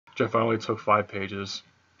Jeff, I only took 5 pages,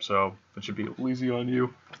 so it should be easy on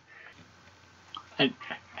you. I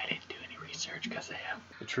didn't do any research because of him.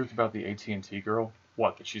 The truth about the AT&T girl?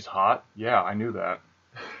 What, that she's hot? Yeah, I knew that.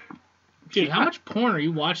 Dude, how much porn are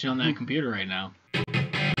you watching on that computer right now?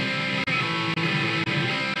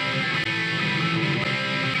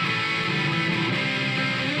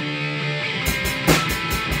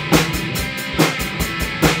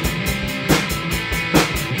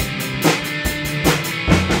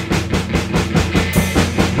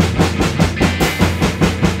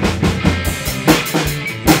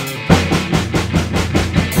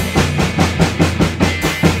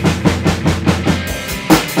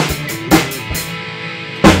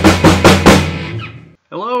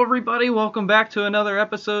 Everybody, welcome back to another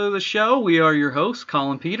episode of the show. We are your hosts,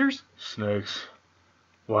 Colin Peters. Snakes.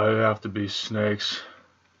 Why do they have to be snakes?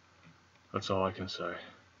 That's all I can say.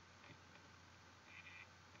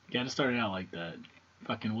 You gotta start it out like that.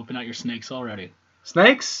 Fucking whipping out your snakes already.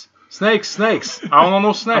 Snakes? Snakes. I don't know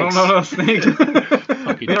no snakes. I don't know no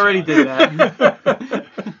snakes. We already did that.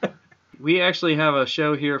 We actually have a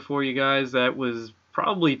show here for you guys that was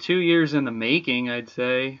probably 2 years in the making, I'd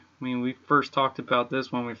say. I mean, we first talked about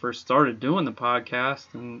this when we first started doing the podcast,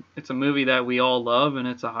 and it's a movie that we all love, and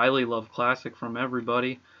it's a highly loved classic from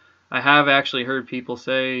everybody. I have actually heard people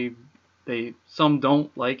say some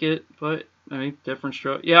don't like it, but I mean, different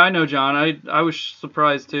stroke. Yeah, I know, John. I was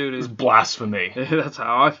surprised too. It's blasphemy. That's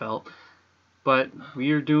how I felt. But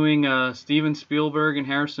we are doing Steven Spielberg and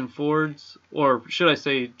Harrison Ford's, or should I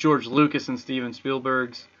say George Lucas and Steven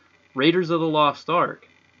Spielberg's Raiders of the Lost Ark,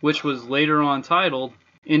 which was later on titled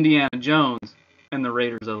Indiana Jones and the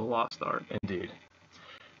Raiders of the Lost Ark. Indeed.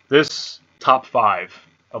 This top 5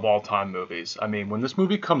 of all time movies. I mean, when this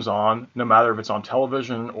movie comes on, no matter if it's on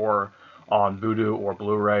television or on Vudu or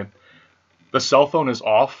Blu-ray, the cell phone is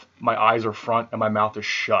off, my eyes are front, and my mouth is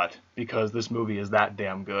shut because this movie is that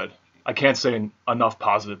damn good. I can't say enough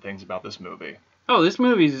positive things about this movie. Oh, this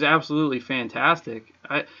movie is absolutely fantastic.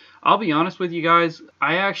 I'll be honest with you guys,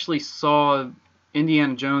 I actually saw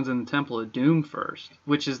Indiana Jones and the Temple of Doom first,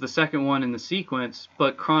 which is the second one in the sequence,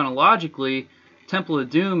 but chronologically, Temple of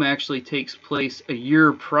Doom actually takes place a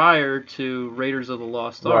year prior to Raiders of the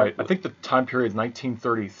Lost Ark. Right, I think the time period is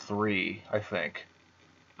 1933, I think,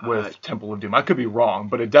 with Temple of Doom. I could be wrong,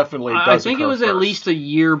 but it definitely does I think it was first. At least a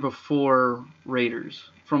year before Raiders,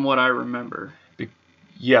 from what I remember.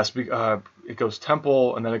 Yes, it goes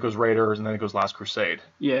Temple, and then it goes Raiders, and then it goes Last Crusade.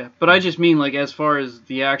 Yeah, but I just mean, like, as far as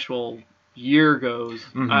the actual year goes,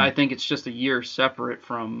 mm-hmm. I think it's just a year separate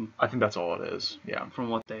from... I think that's all it is, yeah. From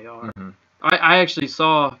what they are. Mm-hmm. I actually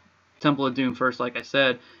saw Temple of Doom first, like I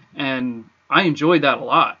said, and I enjoyed that a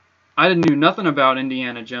lot. I knew nothing about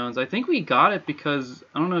Indiana Jones. I think we got it because,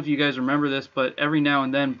 I don't know if you guys remember this, but every now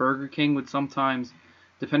and then Burger King would sometimes,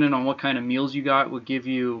 depending on what kind of meals you got, would give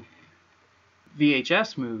you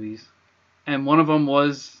VHS movies. And one of them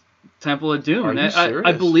was Temple of Doom. Are you serious?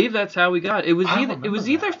 I believe that's how we got it. It was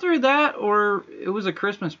either through that or it was a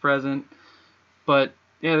Christmas present. But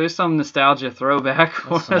yeah, there's some nostalgia throwback.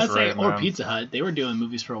 I'd say, or Pizza Hut. They were doing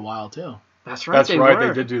movies for a while too. That's right.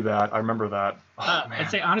 They did do that. I remember that. I'd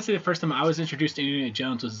say honestly, the first time I was introduced to Indiana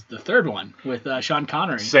Jones was the third one with Sean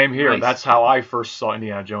Connery. Same here. Nice. That's how I first saw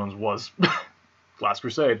Indiana Jones was Last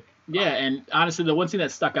Crusade. Yeah, and honestly, the one scene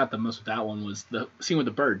that stuck out the most with that one was the scene with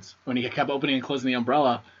the birds when he kept opening and closing the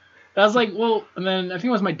umbrella. I was like, well, and then I think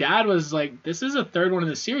it was my dad was like, this is a third one in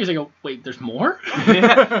the series. I go, wait, there's more?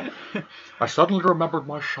 Yeah. I suddenly remembered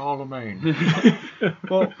my Charlemagne.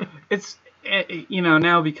 Well, it's,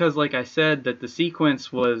 now because, like I said, that the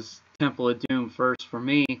sequence was Temple of Doom first for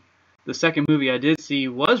me, the second movie I did see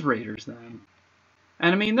was Raiders then.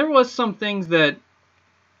 And, I mean, there was some things that,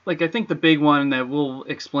 like, I think the big one that we'll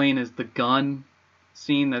explain is the gun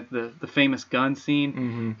scene, that the famous gun scene.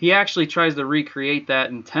 Mm-hmm. He actually tries to recreate that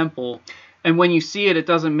in Temple, and when you see it, it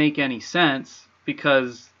doesn't make any sense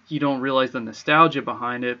because you don't realize the nostalgia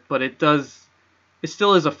behind it, but it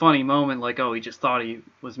still is a funny moment, like, oh, he just thought he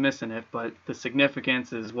was missing it, but the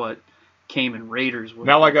significance is what came in Raiders.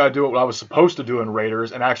 Now I gotta do what I was supposed to do in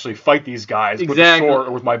Raiders and actually fight these guys with a sword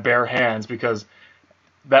or with my bare hands, because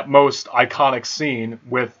that most iconic scene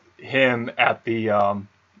with him at the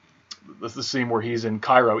scene where he's in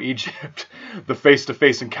Cairo, Egypt, the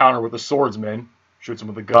face-to-face encounter with the swordsman, shoots him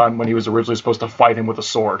with a gun when he was originally supposed to fight him with a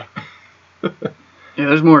sword. Yeah,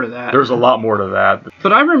 there's more to that. There's a lot more to that.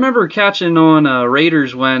 But I remember catching on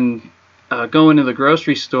Raiders when going to the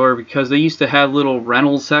grocery store, because they used to have little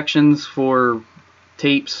rental sections for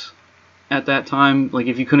tapes at that time. Like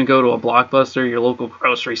if you couldn't go to a Blockbuster, your local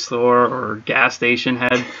grocery store or gas station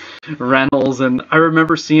had rentals. And I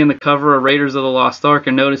remember seeing the cover of Raiders of the Lost Ark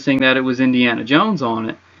and noticing that it was Indiana Jones on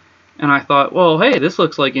it. And I thought, well, hey, this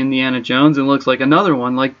looks like Indiana Jones and looks like another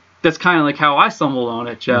one. Like that's kind of like how I stumbled on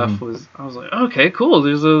it, Jeff. I was like, okay, cool.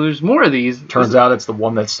 There's more of these. Turns out it's the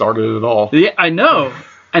one that started it all. Yeah, I know.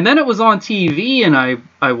 And then it was on TV, and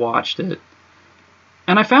I watched it.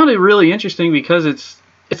 And I found it really interesting because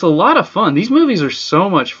it's a lot of fun. These movies are so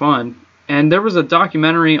much fun. And there was a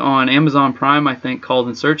documentary on Amazon Prime, I think, called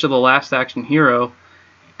In Search of the Last Action Hero.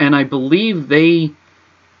 And I believe they,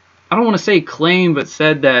 I don't want to say claim, but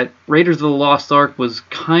said that Raiders of the Lost Ark was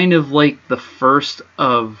kind of like the first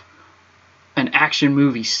of an action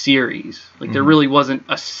movie series. Like there really wasn't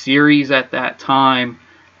a series at that time.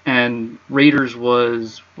 And Raiders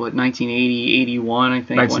was, what, 1980, 81, I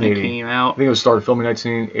think, when it came out. I think it was started filming in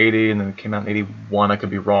 1980, and then it came out in 81. I could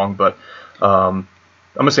be wrong, but I'm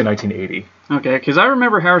going to say 1980. Okay, because I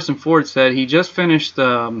remember Harrison Ford said he just finished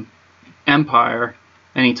Empire,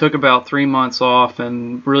 and he took about 3 months off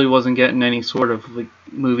and really wasn't getting any sort of like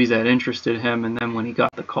movies that interested him. And then when he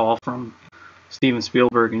got the call from Steven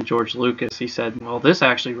Spielberg and George Lucas, he said, well, this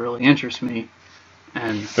actually really interests me.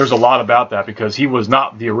 And there's a lot about that because he was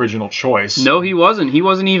not the original choice. No, he wasn't. He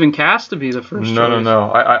wasn't even cast to be the first choice.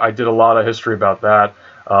 No. I did a lot of history about that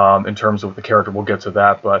in terms of the character. We'll get to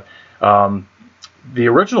that. But the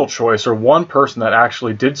original choice, or one person that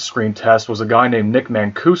actually did screen test, was a guy named Nick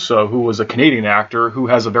Mancuso, who was a Canadian actor who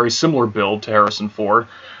has a very similar build to Harrison Ford.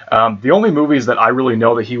 The only movies that I really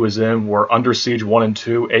know that he was in were Under Siege 1 and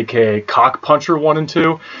 2, a.k.a. Cock Puncher 1 and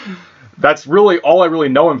 2. That's really all I really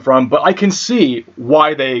know him from, but I can see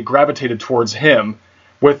why they gravitated towards him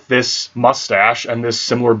with this mustache and this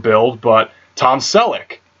similar build. But Tom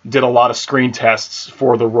Selleck did a lot of screen tests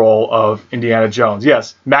for the role of Indiana Jones.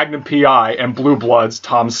 Yes, Magnum P.I. and Blue Bloods,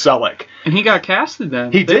 Tom Selleck. And he got casted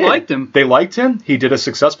then. They liked him. They liked him. He did a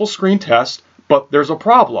successful screen test, but there's a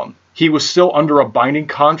problem. He was still under a binding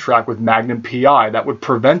contract with Magnum P.I. that would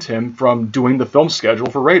prevent him from doing the film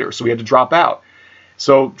schedule for Raiders, so he had to drop out.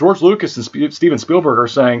 So George Lucas and Steven Spielberg are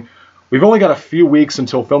saying, we've only got a few weeks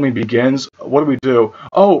until filming begins. What do we do?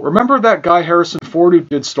 Oh, remember that guy Harrison Ford who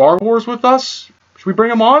did Star Wars with us? Should we bring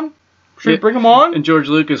him on? And George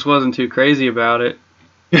Lucas wasn't too crazy about it.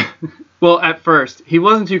 Well, at first. He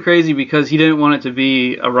wasn't too crazy because he didn't want it to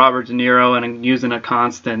be a Robert De Niro and using a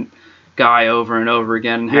constant guy over and over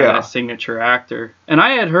again and having a signature actor. And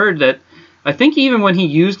I had heard that, I think even when he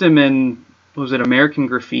used him in, was it American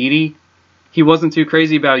Graffiti? He wasn't too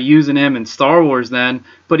crazy about using him in Star Wars then,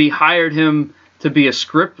 but he hired him to be a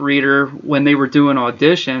script reader when they were doing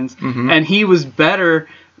auditions, and he was better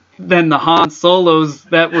than the Han Solos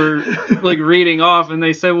that were like reading off, and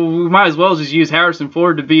they said, well, we might as well just use Harrison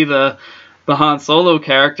Ford to be the Han Solo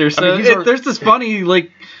character. So there's this funny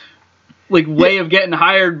way of getting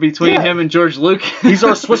hired between him and George Lucas. He's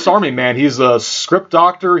our Swiss Army man. He's a script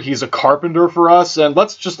doctor. He's a carpenter for us, and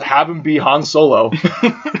let's just have him be Han Solo.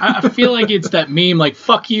 I feel like it's that meme, like,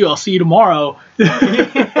 fuck you, I'll see you tomorrow.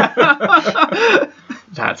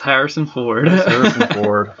 That's Harrison Ford.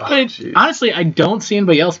 Honestly, I don't see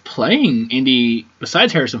anybody else playing Indy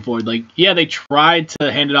besides Harrison Ford. Like, yeah, they tried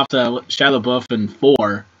to hand it off to Shia LaBeouf in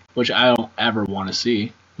 4, which I don't ever want to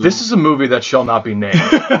see. This is a movie that shall not be named.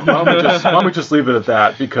 Why don't we just leave it at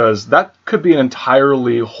that? Because that could be an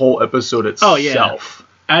entirely whole episode itself. Oh, yeah.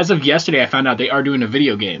 As of yesterday, I found out they are doing a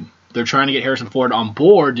video game. They're trying to get Harrison Ford on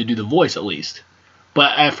board to do the voice, at least.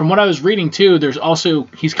 But from what I was reading, too, there's also,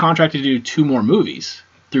 he's contracted to do 2 more movies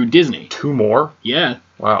through Disney. 2 more? Yeah.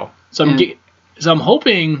 Wow. So I'm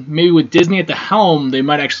hoping maybe with Disney at the helm, they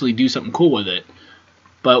might actually do something cool with it.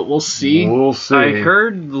 But we'll see. Last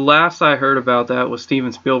I heard about that was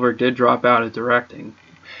Steven Spielberg did drop out of directing.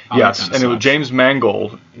 Yes, and it was James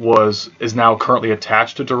Mangold is now currently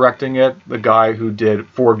attached to directing it. The guy who did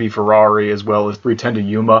Ford v Ferrari as well as 3:10 to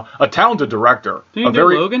Yuma, a talented director. Did he do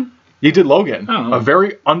Logan? He did Logan. Oh. A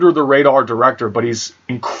very under the radar director, but he's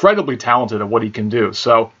incredibly talented at what he can do.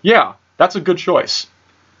 So yeah, that's a good choice.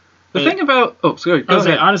 The thing about go ahead.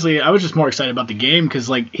 Honestly, I was just more excited about the game because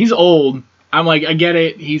like he's old. I'm like, I get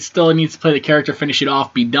it. He still needs to play the character, finish it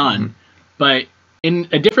off, be done. But in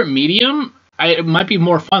a different medium, it might be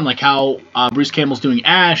more fun, like how Bruce Campbell's doing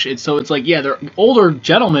Ash. It's like, yeah, they're older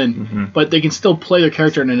gentlemen, but they can still play their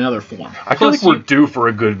character in another form. I feel like we're due for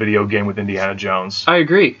a good video game with Indiana Jones. I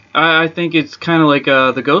agree. I think it's kind of like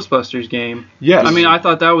the Ghostbusters game. Yes. I mean, I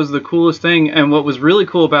thought that was the coolest thing, and what was really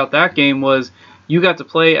cool about that game was you got to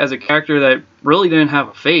play as a character that really didn't have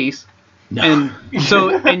a face. No. And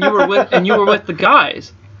you were with the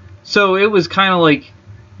guys. So it was kind of like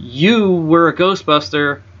you were a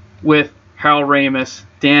Ghostbuster with Harold Ramis,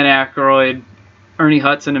 Dan Aykroyd, Ernie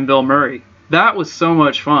Hudson, and Bill Murray. That was so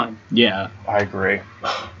much fun. Yeah. I agree.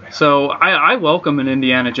 So I welcome an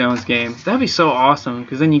Indiana Jones game. That'd be so awesome,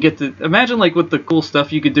 because then you get to imagine like what the cool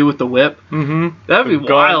stuff you could do with the whip. Mm-hmm. That'd be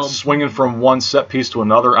wild. Swinging from one set piece to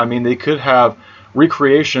another. I mean, they could have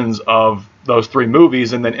recreations of those 3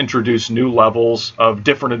 movies and then introduce new levels of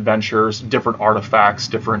different adventures, different artifacts,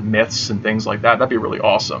 different myths, and things like that. That'd be really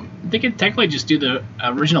awesome. They could technically just do the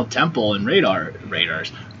original temple and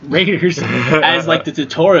Raiders as like the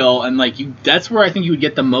tutorial, and like that's where I think you would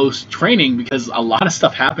get the most training, because a lot of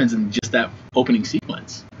stuff happens in just that opening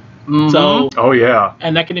sequence. Mm-hmm. So oh yeah,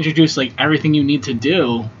 and that can introduce like everything you need to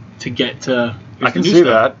do to get to. I can see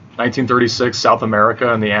that 1936 South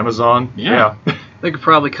America and the Amazon. Yeah. They could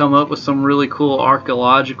probably come up with some really cool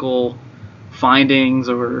archaeological findings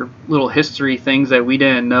or little history things that we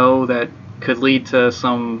didn't know that could lead to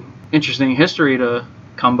some interesting history to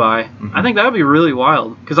come by. Mm-hmm. I think that would be really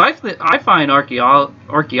wild, because I find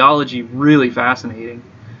archaeology really fascinating.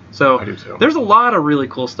 So I do too. There's a lot of really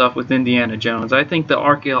cool stuff with Indiana Jones. I think the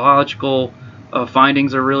archaeological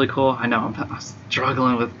findings are really cool. I know I'm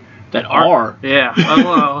struggling with that R. Yeah.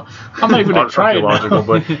 Well, I'm not even going to try it now.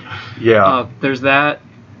 But yeah. There's that.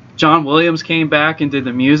 John Williams came back and did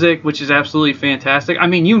the music, which is absolutely fantastic. I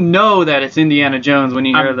mean, you know that it's Indiana Jones when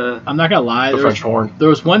you hear the... I'm not going to lie. The French horn. There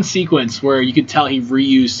was one sequence where you could tell he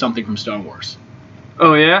reused something from Star Wars.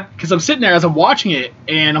 Oh, yeah? Because I'm sitting there as I'm watching it,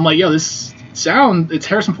 and I'm like, yo, this sound, it's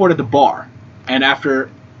Harrison Ford at the bar. And after...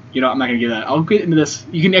 I'm not going to get that. I'll get into this.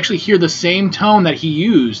 You can actually hear the same tone that he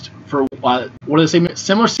used for one of the same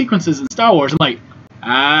similar sequences in Star Wars. I'm like,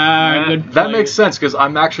 good. That makes sense, because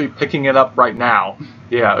I'm actually picking it up right now.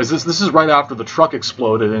 Yeah, this is right after the truck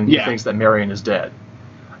exploded and he thinks that Marion is dead.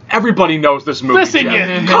 Everybody knows this movie. Listen,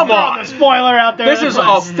 come on, the spoiler out there. This is a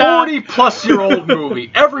 40-plus-year-old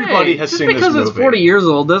movie. Everybody has seen this movie. Just because it's 40 years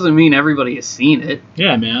old doesn't mean everybody has seen it.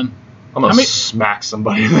 Yeah, man. I'm going to smack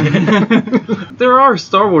somebody. There are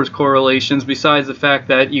Star Wars correlations besides the fact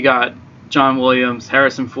that you got John Williams,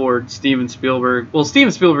 Harrison Ford, Steven Spielberg. Well,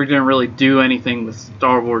 Steven Spielberg didn't really do anything with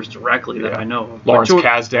Star Wars directly that I know of. Lawrence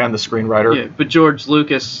Kasdan, the screenwriter. Yeah, but George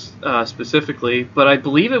Lucas specifically. But I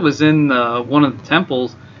believe it was in one of the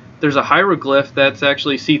temples. There's a hieroglyph that's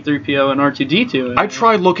actually C-3PO and R2-D2. I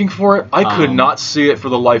tried looking for it. I could not see it for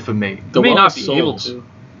the life of me. The may not be Souls, able to.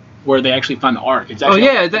 Where they actually find the Ark. It's actually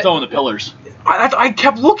it's all in the pillars. I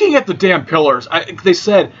kept looking at the damn pillars. They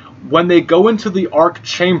said when they go into the Ark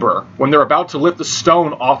chamber, when they're about to lift the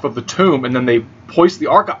stone off of the tomb, and then they hoist the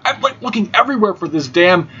Ark, I'm like looking everywhere for this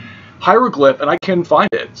damn hieroglyph, and I can't find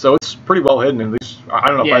it. So it's pretty well hidden. At least I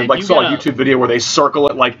don't know if I saw a YouTube video where they circle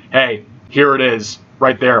it like, hey, here it is,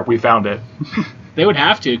 right there, we found it. They would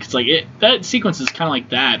have to, because that sequence is kind of like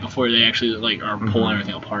that before they actually are pulling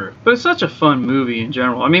everything apart. But it's such a fun movie in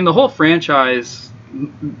general. I mean, the whole franchise,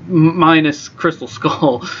 minus Crystal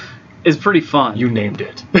Skull, is pretty fun. You named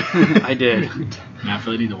it. I did. I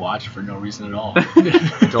really need to watch for no reason at all.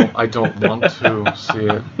 I don't want to see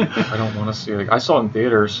it. I don't want to see it. I saw it in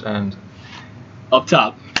theaters and up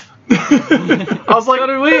top. I was like, so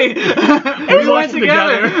did we? We went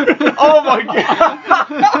together. Oh my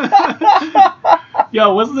god.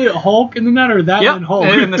 Yo, wasn't it Hulk in that or that and Hulk?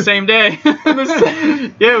 In the same day.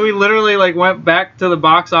 Yeah, we literally went back to the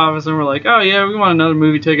box office and we're like, oh yeah, we want another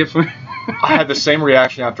movie ticket for. I had the same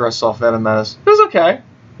reaction after I saw Phantom Menace. It was okay.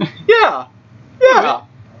 Yeah.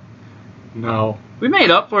 No. We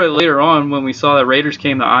made up for it later on when we saw that Raiders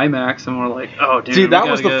came to IMAX, and we're like, oh, dude. See, that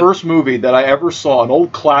was the first movie that I ever saw, an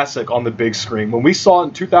old classic, on the big screen. When we saw it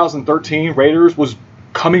in 2013, Raiders was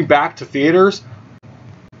coming back to theaters,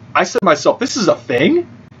 I said to myself, this is a thing?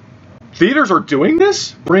 Theaters are doing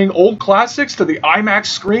this? Bring old classics to the IMAX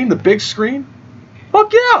screen, the big screen?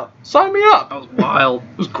 Fuck yeah, sign me up. That was wild.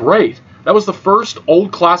 It was great. That was the first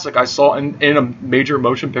old classic I saw in a major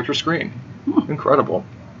motion picture screen. Incredible.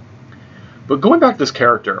 But going back to this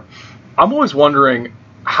character, I'm always wondering,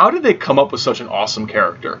 how did they come up with such an awesome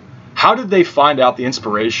character? How did they find out the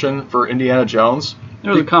inspiration for Indiana Jones?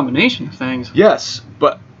 There was a combination of things. Yes,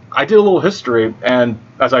 but I did a little history, and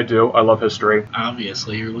as I do, I love history.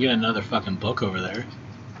 Obviously, you're looking at another fucking book over there.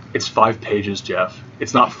 It's 5 pages, Jeff.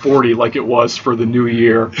 It's not 40 like it was for the New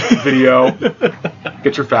Year video.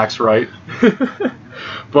 Get your facts right.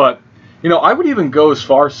 But, I would even go as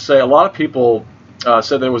far as to say a lot of people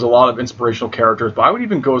said there was a lot of inspirational characters, but I would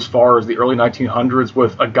even go as far as the early 1900s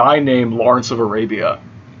with a guy named Lawrence of Arabia.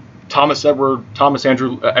 Thomas Edward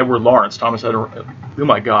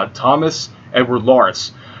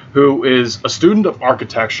Lawrence, who is a student of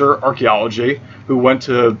architecture, archaeology, who went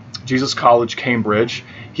to Jesus College, Cambridge.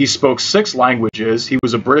 He spoke 6 languages. He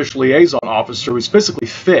was a British liaison officer. He was physically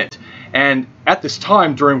fit. And at this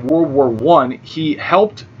time, during World War I, he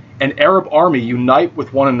helped an Arab army unite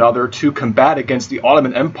with one another to combat against the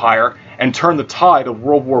Ottoman Empire and turn the tide of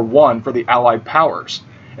World War I for the Allied powers,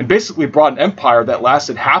 and basically brought an empire that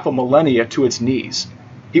lasted half a millennia to its knees.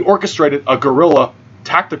 He orchestrated a guerrilla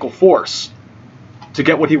tactical force to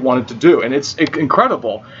get what he wanted to do, and it's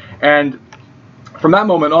incredible. And from that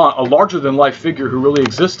moment on, a larger-than-life figure who really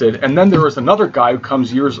existed. And then there was another guy who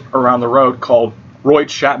comes years around the road called Roy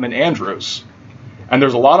Chapman Andrews. And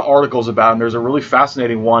there's a lot of articles about him. There's a really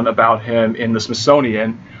fascinating one about him in the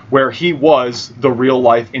Smithsonian, where he was the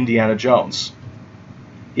real-life Indiana Jones.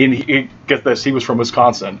 Get this, he was from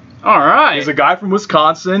Wisconsin. All right. He's a guy from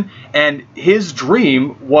Wisconsin, and his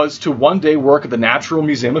dream was to one day work at the Natural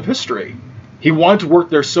Museum of History. He wanted to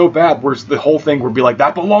work there so bad, where the whole thing would be like,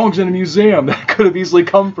 that belongs in a museum. That could have easily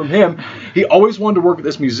come from him. He always wanted to work at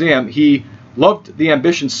this museum. He loved the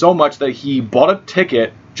ambition so much that he bought a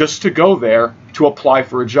ticket just to go there to apply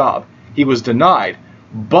for a job. He was denied,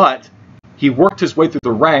 but he worked his way through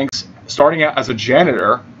the ranks, starting out as a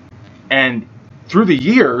janitor, and through the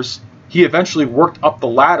years, he eventually worked up the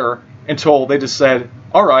ladder until they just said,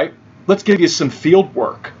 all right, let's give you some field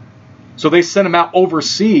work. So they sent him out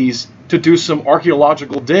overseas to do some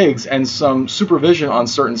archaeological digs and some supervision on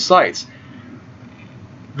certain sites.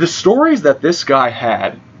 The stories that this guy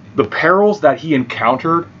had, the perils that he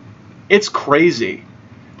encountered, it's crazy.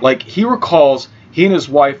 Like, he recalls he and his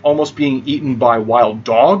wife almost being eaten by wild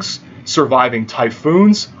dogs, surviving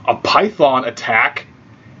typhoons, a python attack,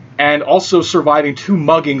 and also surviving 2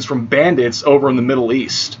 muggings from bandits over in the Middle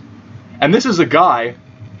East. And this is a guy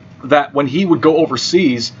that when he would go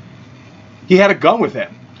overseas, he had a gun with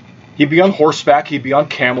him. He'd be on horseback, he'd be on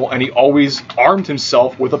camel, and he always armed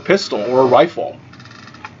himself with a pistol or a rifle.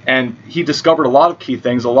 And he discovered a lot of key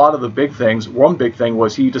things, a lot of the big things. One big thing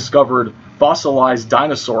was he discovered fossilized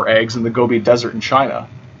dinosaur eggs in the Gobi Desert in China.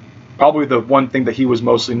 Probably the one thing that he was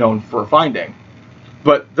mostly known for finding.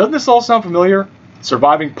 But doesn't this all sound familiar?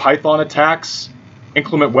 Surviving python attacks,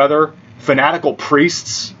 inclement weather, fanatical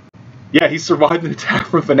priests. Yeah, he survived an attack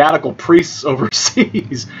from fanatical priests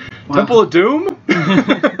overseas. Wow. Temple of Doom?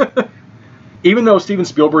 Even though Steven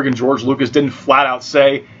Spielberg and George Lucas didn't flat out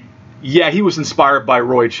say, yeah, he was inspired by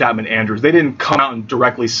Roy Chapman Andrews. They didn't come out and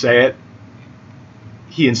directly say it.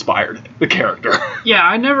 He inspired the character. Yeah,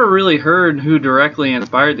 I never really heard who directly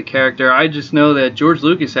inspired the character. I just know that George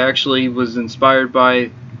Lucas actually was inspired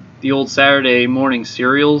by the old Saturday morning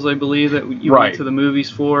serials, I believe, that you went to the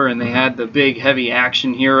movies for, and they had the big, heavy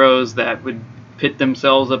action heroes that would pit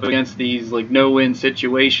themselves up against these like no-win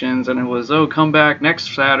situations, and it was, oh, come back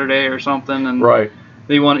next Saturday or something, and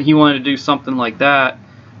he wanted to do something like that.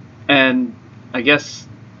 And I guess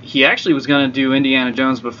he actually was going to do Indiana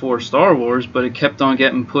Jones before Star Wars, but it kept on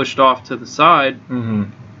getting pushed off to the side. Mm-hmm.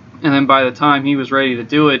 And then by the time he was ready to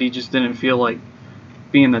do it, he just didn't feel like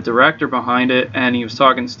being the director behind it. And he was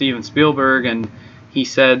talking to Steven Spielberg, and he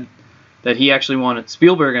said that he actually wanted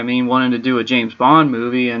to do a James Bond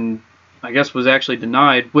movie, and I guess was actually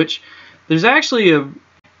denied, which there's actually a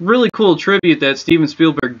really cool tribute that Steven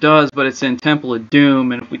Spielberg does, but it's in Temple of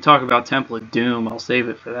Doom, and if we talk about Temple of Doom, I'll save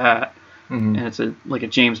it for that. Mm-hmm. And it's like a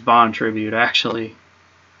James Bond tribute, actually.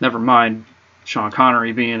 Never mind Sean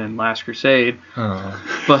Connery being in Last Crusade.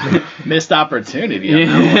 But missed opportunity.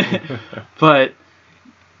 Yeah. But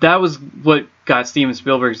that was what got Steven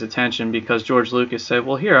Spielberg's attention, because George Lucas said,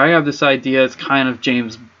 well, here, I have this idea. It's kind of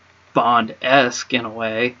James Bond-esque in a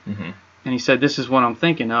way. Mm-hmm. And he said, this is what I'm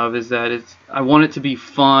thinking of, is that I want it to be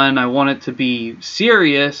fun, I want it to be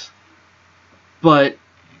serious, but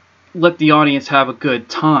let the audience have a good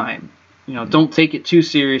time. You know, don't take it too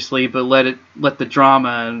seriously, but let the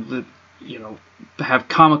drama and have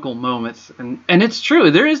comical moments. And it's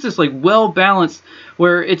true, there is this like well-balanced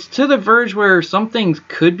where it's to the verge where some things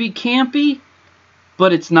could be campy,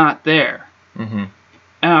 but it's not there. Mm-hmm.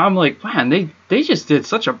 And I'm like, man, they just did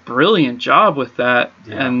such a brilliant job with that.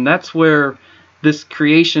 Yeah. And that's where this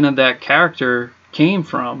creation of that character came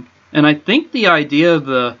from. And I think the idea of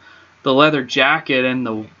the leather jacket and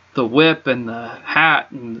the whip and the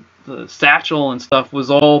hat and the satchel and stuff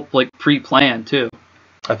was all like pre-planned too.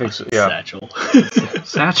 I think so, yeah.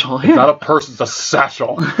 Satchel, yeah. Not a person, it's a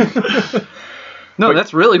satchel. No, but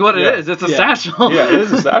that's really what it is. It's a satchel. Yeah, it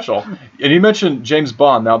is a satchel. And you mentioned James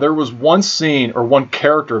Bond. Now, there was one scene or one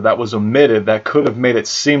character that was omitted that could have made it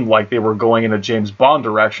seem like they were going in a James Bond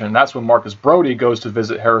direction. And that's when Marcus Brody goes to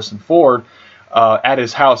visit Harrison Ford at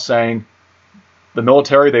his house saying, the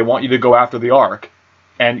military, they want you to go after the Ark.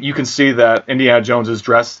 And you can see that Indiana Jones is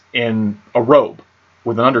dressed in a robe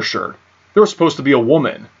with an undershirt. there was supposed to be a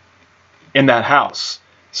woman in that house.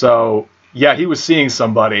 So, yeah, he was seeing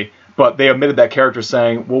somebody, but they omitted that character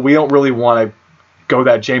saying, well, we don't really want to go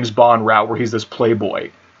that James Bond route where he's this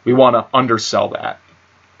playboy. We want to undersell that.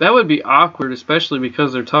 That would be awkward, especially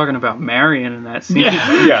because they're talking about Marion in that scene.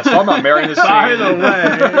 Yeah, so I'm not marrying this scene. By the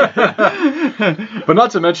way. But not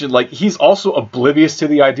to mention, like, he's also oblivious to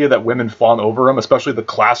the idea that women fawn over him, especially the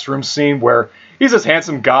classroom scene where he's this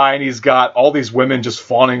handsome guy and he's got all these women just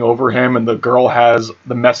fawning over him, and the girl has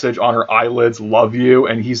the message on her eyelids, love you,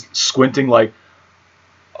 and he's squinting like,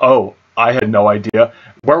 oh, I had no idea.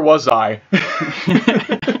 Where was I?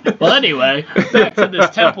 Well, anyway, back to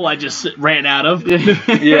this temple I just ran out of.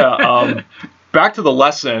 Yeah, back to the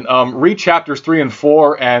lesson. Read chapters 3 and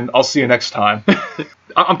 4, and I'll see you next time.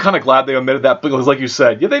 I'm kind of glad they omitted that because, like you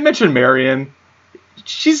said, yeah, they mentioned Marion.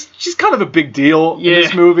 She's kind of a big deal in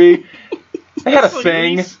this movie. They had a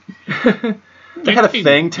thing. They had a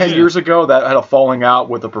thing 10 years ago that had a falling out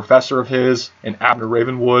with a professor of his in Abner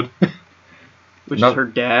Ravenwood. Which is her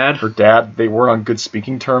dad. Her dad. They were on good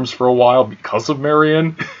speaking terms for a while because of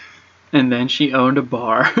Marion. And then she owned a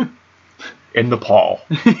bar. In Nepal.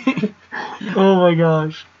 Oh my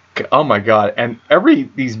gosh. Oh my god. And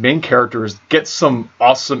these main characters get some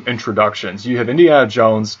awesome introductions. You have Indiana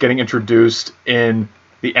Jones getting introduced in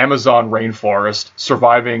the Amazon rainforest,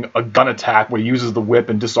 surviving a gun attack where he uses the whip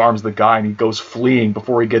and disarms the guy and he goes fleeing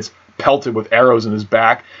before he gets pelted with arrows in his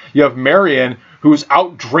back. You have Marion, who's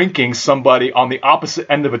out drinking somebody on the opposite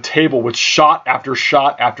end of a table with shot after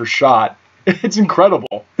shot after shot. It's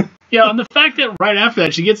incredible. Yeah, and the fact that right after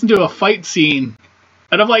that she gets into a fight scene,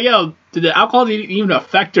 and I'm like, yo, did the alcohol even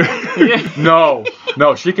affect her? No,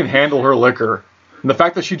 she can handle her liquor. And the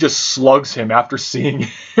fact that she just slugs him after seeing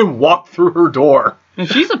him walk through her door. And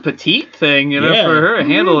she's a petite thing, for her to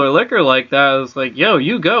handle her liquor like that. I was like, yo,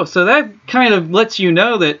 you go. So that kind of lets you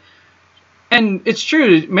know that. And it's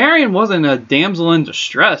true, Marion wasn't a damsel in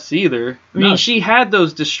distress either. I mean, she had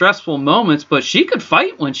those distressful moments, but she could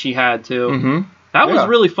fight when she had to. Mm-hmm. That was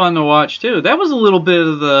really fun to watch, too. That was a little bit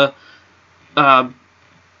of the...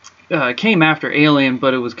 came after Alien,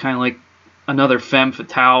 but it was kind of like another femme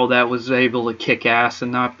fatale that was able to kick ass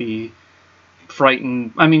and not be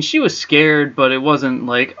frightened. I mean, she was scared, but it wasn't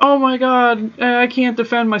like, oh my god, I can't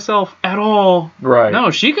defend myself at all. Right.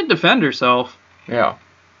 No, she could defend herself. Yeah.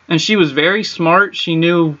 And she was very smart. She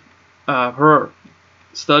knew her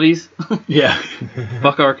studies. Yeah.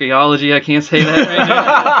 Fuck archaeology. I can't say that right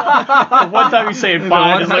now. One time you say it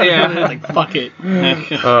fine. It's like, fuck it.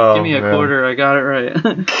 Give me a quarter. I got it right.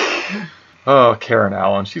 Oh, Karen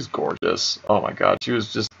Allen. She's gorgeous. Oh, my God. She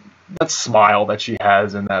was just... That smile that she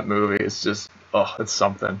has in that movie is just... Oh, it's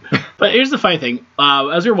something. But here's the funny thing.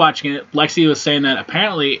 As we were watching it, Lexi was saying that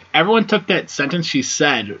apparently everyone took that sentence she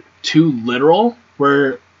said too literal,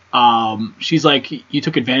 where she's like, you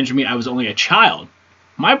took advantage of me, I was only a child.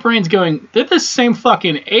 My brain's going, they're the same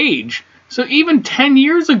fucking age. So even 10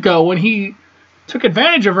 years ago when he took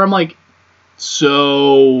advantage of her, I'm like,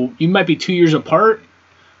 so you might be 2 years apart?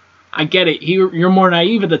 I get it. You're more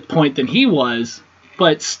naive at that point than he was.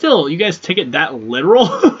 But still, you guys take it that literal?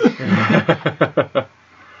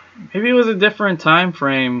 Maybe it was a different time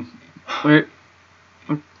frame. I'm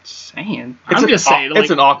saying. It's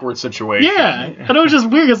an awkward situation. Yeah. And it was just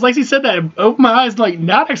weird because Lexi said that. It opened my eyes. Like,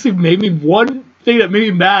 now it actually made me one thing that made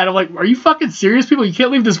me mad. I'm like, are you fucking serious, people? You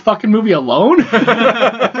can't leave this fucking movie alone?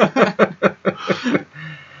 I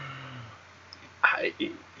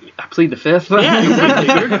plead the fifth. Yeah,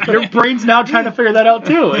 exactly. Your brain's now trying to figure that out,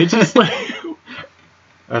 too. It's just like...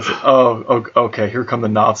 Okay. Here come the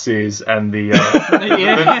Nazis and the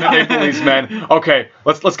Maple Leafs men. Okay,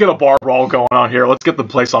 let's get a bar brawl going on here. Let's get the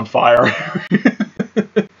place on fire.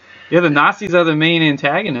 Yeah, the Nazis are the main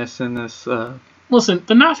antagonists in this. Listen,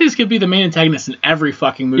 the Nazis could be the main antagonists in every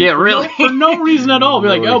fucking movie. Yeah, really. For no reason at all. Be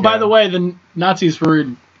like, Really by the way, the Nazis were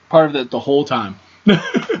part of it the whole time.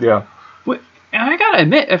 Yeah. And I gotta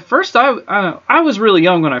admit, at first I was really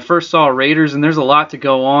young when I first saw Raiders, and there's a lot to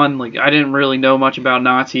go on. Like, I didn't really know much about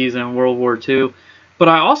Nazis and World War II, but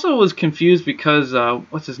I also was confused because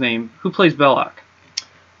what's his name? Who plays Belloc?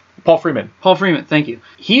 Paul Freeman. Paul Freeman, thank you.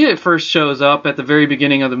 He at first shows up at the very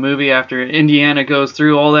beginning of the movie after Indiana goes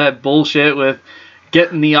through all that bullshit with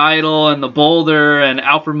getting the idol and the boulder, and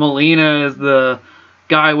Alfred Molina is the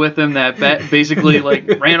guy with him that basically like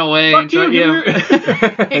ran away and tried,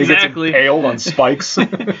 exactly impaled on spikes.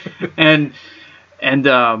 and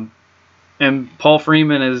Paul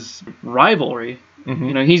Freeman is rivalry. Mm-hmm.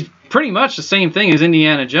 You know, he's pretty much the same thing as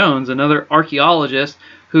Indiana Jones, another archaeologist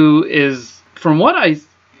who is, from what I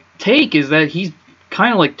take, is that he's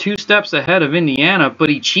kind of like 2 steps ahead of Indiana, but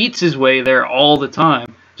he cheats his way there all the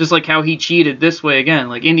time. Just like how he cheated this way again.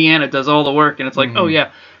 Like Indiana does all the work, and it's like, oh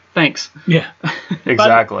yeah, thanks. Yeah.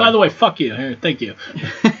 Exactly. By the way, fuck you. Here, thank you.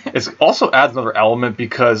 It also adds another element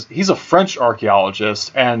because he's a French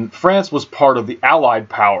archaeologist, and France was part of the Allied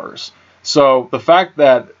powers. So the fact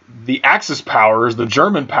that the Axis powers, the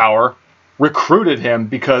German power, recruited him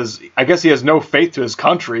because I guess he has no faith to his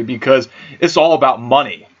country because it's all about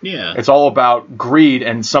money. Yeah. It's all about greed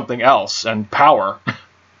and something else and power.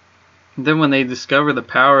 Then when they discover the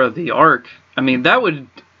power of the Ark, I mean, that would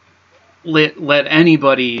let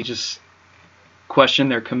anybody just question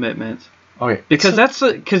their commitment. Okay. Because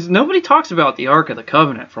because nobody talks about the Ark of the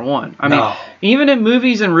Covenant, for one. I mean, even in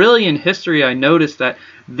movies and really in history, I noticed that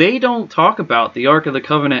they don't talk about the Ark of the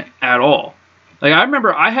Covenant at all. Like, I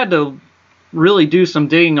remember I had to really do some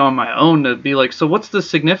digging on my own to be like, so what's the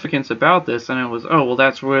significance about this? And it was, oh, well,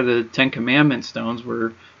 that's where the Ten Commandment stones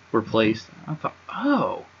were placed. I thought,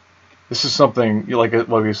 oh. This is something, like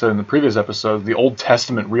what we said in the previous episode, the Old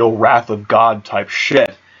Testament real wrath of God type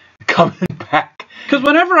shit coming back. Because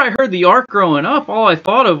whenever I heard the Ark growing up, all I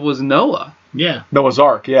thought of was Noah. Yeah. Noah's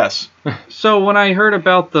Ark, yes. So when I heard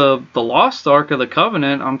about the Lost Ark of the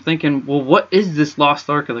Covenant, I'm thinking, well, what is this Lost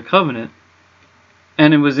Ark of the Covenant?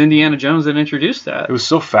 And it was Indiana Jones that introduced that. It was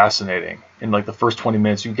so fascinating. In like the first 20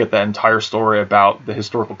 minutes, you get that entire story about the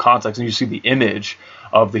historical context, and you see the image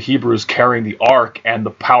of the Hebrews carrying the Ark and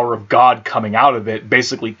the power of God coming out of it,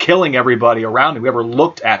 basically killing everybody around who ever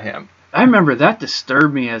looked at him. I remember that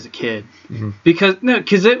disturbed me as a kid. Because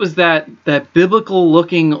it was that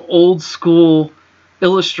biblical-looking, old-school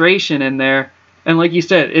illustration in there. And like you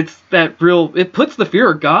said, it's that real... It puts the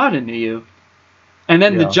fear of God into you. And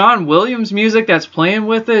then the John Williams music that's playing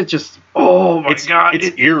with it, just, oh my God.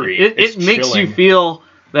 It's eerie. It makes you feel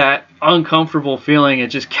that uncomfortable feeling. It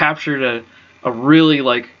just captured a really,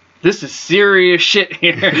 like, this is serious shit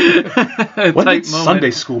here. When did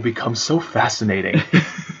Sunday school become so fascinating?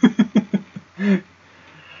 It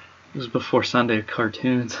was before Sunday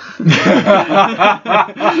cartoons. But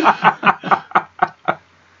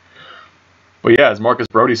yeah, as Marcus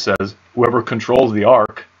Brody says, whoever controls the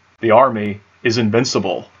Ark, the army, is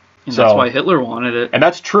invincible. And that's why Hitler wanted it. And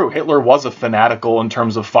that's true. Hitler was a fanatical in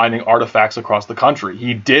terms of finding artifacts across the country.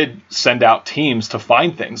 He did send out teams to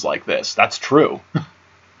find things like this. That's true.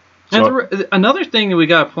 And another thing that we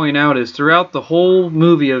got to point out is throughout the whole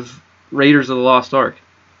movie of Raiders of the Lost Ark,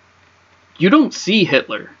 you don't see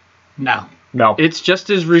Hitler. No. It's just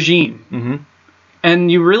his regime. Mm-hmm.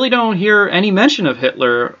 And you really don't hear any mention of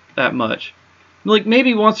Hitler that much. Like,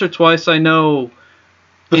 maybe once or twice I know...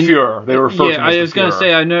 The Fuhrer. They refer to him as the Fuhrer. I was going to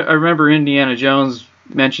say, I remember Indiana Jones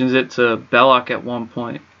mentions it to Belloc at one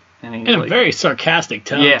point. And he's in a very sarcastic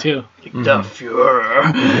tone, too. Like, the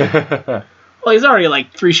Fuhrer. Well, he's already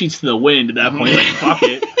like 3 sheets to the wind at that point. Like, fuck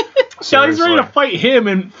it. Yeah, he's ready to fight him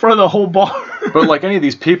in front of the whole bar. But like any of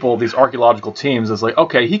these people, these archaeological teams, it's like,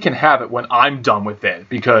 okay, he can have it when I'm done with it.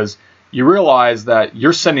 Because you realize that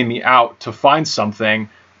you're sending me out to find something,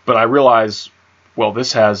 but I realize... well,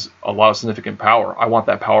 this has a lot of significant power. I want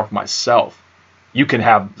that power for myself. You can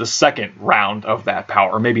have the second round of that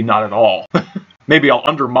power, maybe not at all. Maybe I'll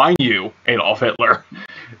undermine you, Adolf Hitler,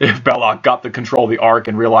 if Belloc got the control of the Ark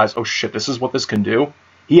and realized, oh shit, this is what this can do.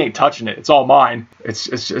 He ain't touching it. It's all mine. It's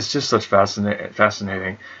just such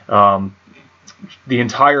fascinating. The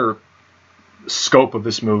entire scope of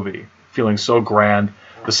this movie, feeling so grand.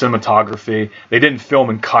 The cinematography. They didn't film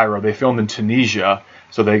in Cairo. They filmed in Tunisia.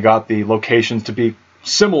 So they got the locations to be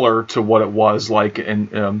similar to what it was like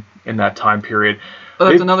in that time period. Oh,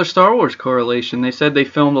 that's another Star Wars correlation. They said they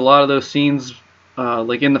filmed a lot of those scenes,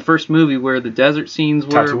 like in the first movie where the desert scenes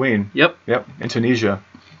were. Tatooine. Yep, in Tunisia.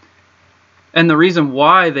 And the reason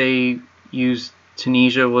why they used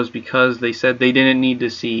Tunisia was because they said they didn't need to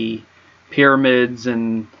see pyramids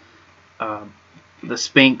and the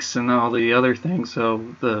Sphinx and all the other things. So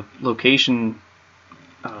the location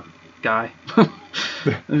guy,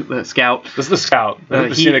 the scout. This is the scout.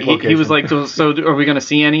 The scenic location. He was like, so are we going to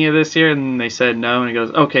see any of this here? And they said no. And he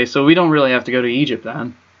goes, okay, so we don't really have to go to Egypt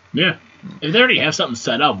then. Yeah. If they already have something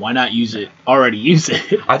set up, why not use it?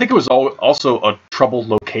 I think it was also a troubled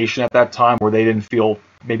location at that time where they didn't feel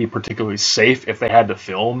maybe particularly safe if they had to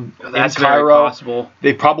film in Cairo. That's very possible.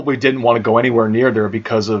 They probably didn't want to go anywhere near there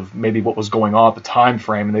because of maybe what was going on at the time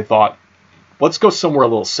frame. And they thought, let's go somewhere a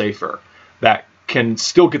little safer that can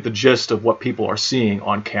still get the gist of what people are seeing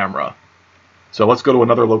on camera. So let's go to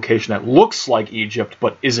another location that looks like Egypt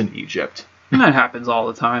but isn't Egypt. And that happens all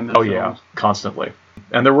the time in films. Yeah, constantly.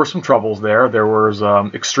 And there were some troubles there. There was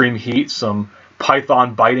extreme heat, some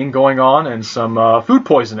python biting going on, and some food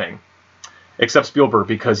poisoning. Except Spielberg,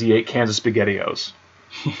 because he ate cans of SpaghettiOs.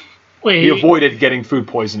 He avoided getting food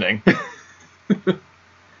poisoning.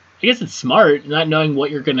 I guess it's smart, not knowing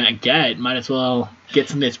what you're gonna get. Might as well get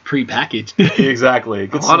something that's pre-packaged. Exactly.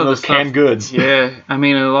 Get some of those canned goods. Yeah, I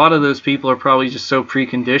mean, a lot of those people are probably just so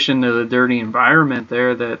preconditioned to the dirty environment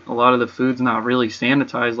there that a lot of the food's not really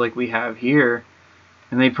sanitized like we have here,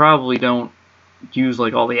 and they probably don't use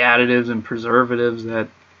like all the additives and preservatives that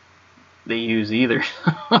they use either.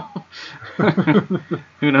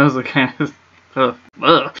 Who knows what kind of stuff.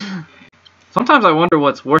 Sometimes I wonder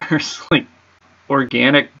what's worse, like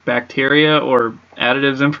organic bacteria or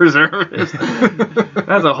additives and preservatives.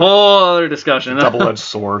 That's a whole other discussion. Double-edged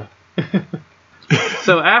sword.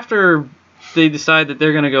 So after they decide that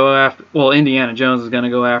they're going to go after, well, Indiana Jones is going to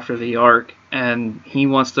go after the Ark, and he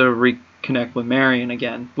wants to reconnect with Marion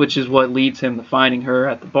again, which is what leads him to finding her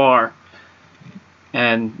at the bar.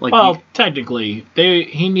 And like, technically,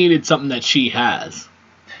 he needed something that she has.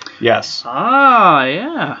 Yes. Ah,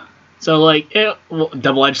 yeah. So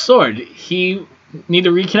double-edged sword. He need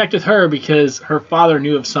to reconnect with her because her father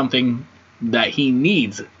knew of something that he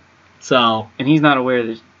needs. So, and he's not aware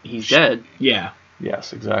that he's dead. Yeah.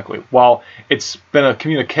 Yes, exactly. Well, it's been a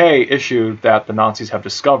communique issued that the Nazis have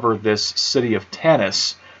discovered this city of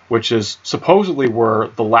Tanis, which is supposedly where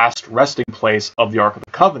the last resting place of the Ark of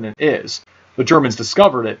the Covenant is. The Germans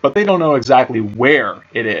discovered it, but they don't know exactly where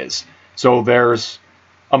it is. So there's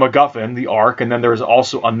a MacGuffin, the Ark, and then there's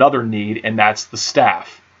also another need, and that's the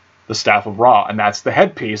Staff of Ra, and that's the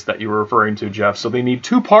headpiece that you were referring to, Jeff. So they need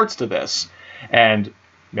two parts to this, and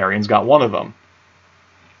Marion's got one of them.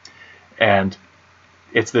 And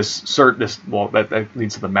it's that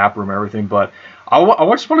leads to the map room and everything, but I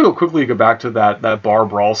just want to go back to that bar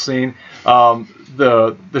brawl scene.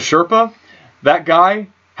 The Sherpa, that guy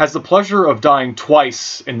has the pleasure of dying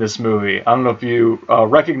twice in this movie. I don't know if you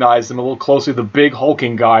recognize him a little closely, the big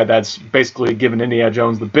hulking guy that's basically given Indiana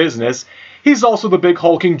Jones the business. He's also the big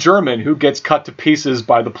hulking German who gets cut to pieces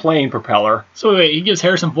by the plane propeller. So wait, he gives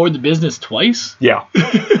Harrison Ford the business twice? Yeah.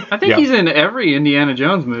 I think he's in every Indiana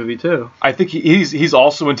Jones movie, too. I think he's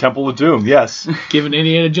also in Temple of Doom, yes. Giving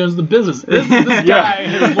Indiana Jones the business. This guy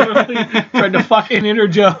has literally tried to fucking enter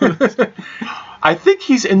Jones. I think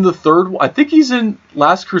he's in the third one. I think he's in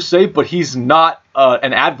Last Crusade, but he's not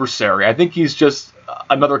an adversary. I think he's just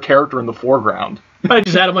another character in the foreground. I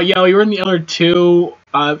just had him like, yo, you were in the other two.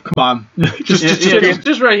 Come on.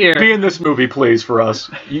 just right here. Be in this movie, please, for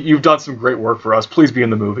us. You've done some great work for us. Please be in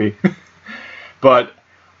the movie. But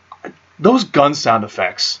those gun sound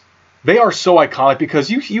effects, they are so iconic because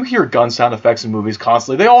you hear gun sound effects in movies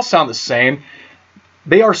constantly. They all sound the same.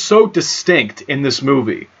 They are so distinct in this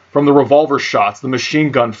movie. From the revolver shots, the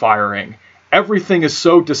machine gun firing. Everything is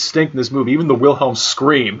so distinct in this movie. Even the Wilhelm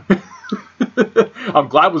scream. I'm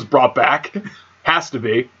glad it was brought back. Has to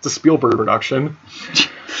be. It's a Spielberg production.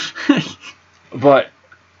 But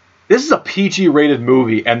this is a PG-rated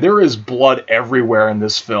movie, and there is blood everywhere in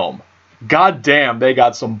this film. God damn, they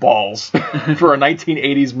got some balls for a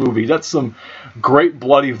 1980s movie. That's some great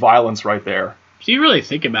bloody violence right there. If you really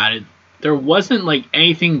think about it, there wasn't like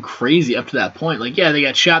anything crazy up to that point. Like, yeah, they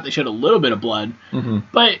got shot, they showed a little bit of blood,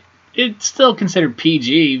 but it's still considered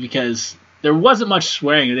PG because there wasn't much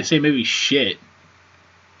swearing. They say maybe shit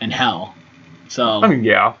and hell. So I mean,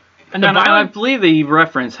 yeah. And I believe they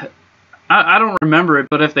reference, I don't remember it,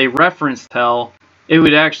 but if they referenced hell, it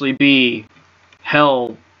would actually be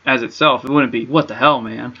hell as itself. It wouldn't be, what the hell,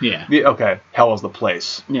 man? Yeah. Okay, hell is the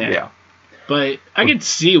place. Yeah. But I could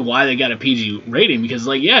see why they got a PG rating because,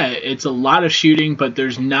 like, yeah, it's a lot of shooting, but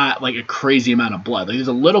there's not, like, a crazy amount of blood. Like, there's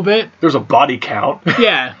a little bit. There's a body count.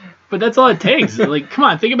 Yeah, but that's all it takes. Like, come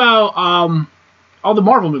on, think about all the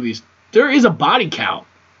Marvel movies. There is a body count,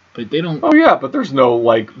 but they don't... Oh, yeah, but there's no,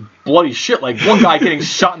 like, bloody shit. Like, one guy getting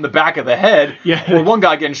shot in the back of the head, or one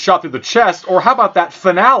guy getting shot through the chest, or how about that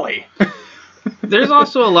finale? There's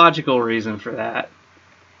also a logical reason for that.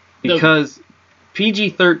 Because...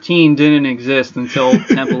 PG-13 didn't exist until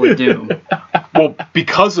Temple of Doom. Well,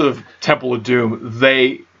 because of Temple of Doom,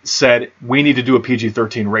 they said we need to do a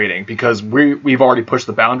PG-13 rating because we've already pushed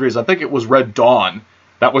the boundaries. I think it was Red Dawn.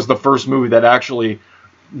 That was the first movie that actually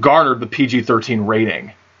garnered the PG-13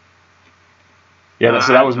 rating. Yeah,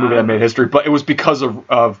 so that was a movie that made history. But it was because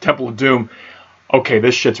of Temple of Doom. Okay,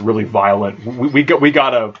 this shit's really violent. We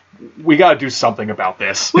gotta do something about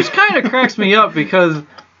this. Which kind of cracks me up because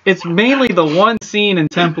it's mainly the one scene in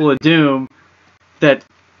Temple of Doom that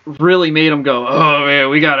really made them go, oh man,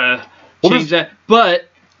 we gotta change that. But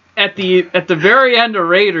at the very end of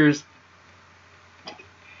Raiders,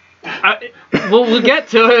 we'll get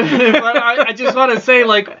to it. But I just want to say,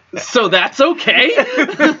 like, so that's okay.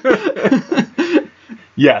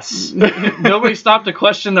 Yes. Nobody stopped to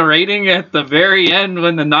question the rating at the very end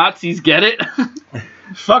when the Nazis get it.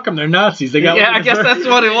 Fuck them, they're Nazis. They got. Yeah, I guess that's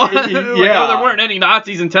what it was. Yeah. Like, there weren't any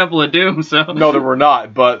Nazis in Temple of Doom, so. No, there were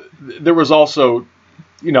not. But there was also,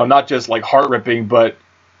 not just like heart-ripping, but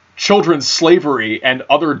children's slavery and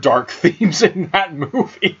other dark themes in that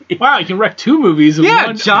movie. Wow, you can wreck 2 movies in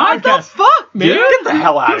one John, podcast. the fuck, man? Get the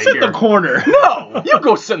hell out of here. Sit in the corner. No, you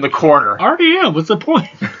go sit in the corner. Already am. What's the point?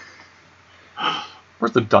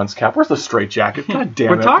 Where's the dunce cap? Where's the straitjacket? God damn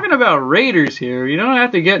it. We're talking about Raiders here. You don't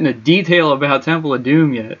have to get into detail about Temple of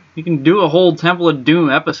Doom yet. You can do a whole Temple of Doom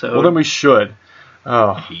episode. Well, then we should. I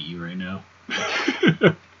Oh. hate you right now.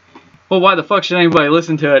 Well, why the fuck should anybody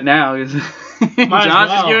listen to it now? 'Cause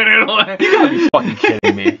John's just giving it away. You gotta be fucking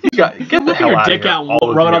kidding me. Get the hell Your out of dick here. out all and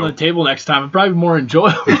of rub it you. on the table next time. It'd probably be more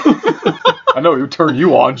enjoyable. I know, who turned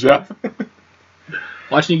you on, Jeff.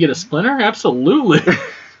 Watching you get a splinter? Absolutely.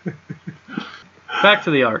 Back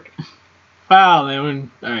to the Ark. Wow,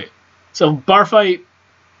 man. Alright. So, bar fight.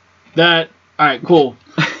 Alright, cool.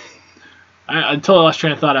 Until I lost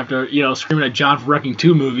train of thought after, screaming at John for wrecking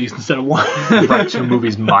 2 movies instead of 1. Right, 2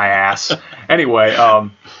 movies, my ass. Anyway,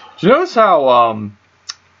 did you notice how,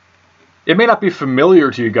 it may not be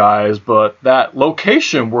familiar to you guys, but that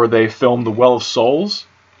location where they filmed The Well of Souls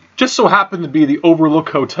just so happened to be the Overlook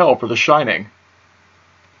Hotel for The Shining.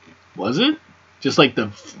 Was it? Just like the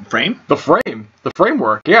frame? The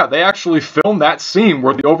framework. Yeah, they actually filmed that scene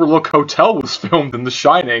where the Overlook Hotel was filmed in The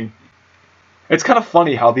Shining. It's kind of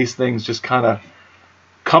funny how these things just kind of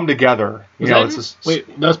come together. Wait,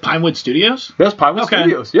 that was Pinewood Studios? That's Pinewood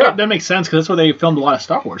Studios, yeah. That makes sense, because that's where they filmed a lot of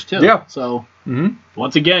Star Wars, too. Yeah. So,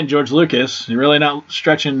 once again, George Lucas, you're really not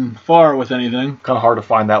stretching far with anything. Kind of hard to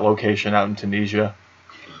find that location out in Tunisia.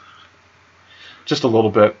 Just a little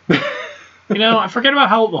bit. I forget about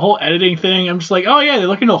how the whole editing thing, I'm just like, oh yeah, they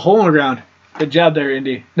look into a hole in the ground. Good job there,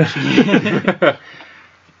 Indy.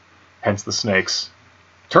 Hence the snakes.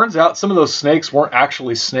 Turns out some of those snakes weren't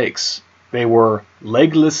actually snakes. They were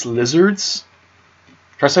legless lizards.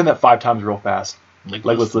 Try saying that 5 times real fast.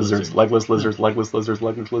 Legless lizards, legless lizards, legless lizards,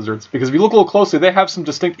 legless lizards. Because if you look a little closely, they have some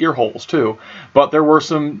distinct ear holes too. But there were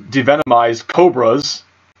some devenomized cobras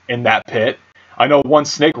in that pit. I know one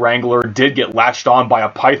snake wrangler did get latched on by a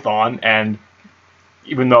python, and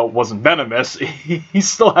even though it wasn't venomous, he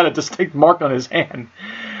still had a distinct mark on his hand.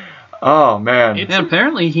 Oh, man. And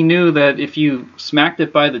apparently he knew that if you smacked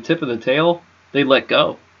it by the tip of the tail, they'd let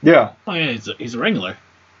go. Yeah. Oh yeah, he's a wrangler.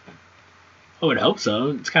 I would hope so.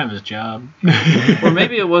 It's kind of his job. Or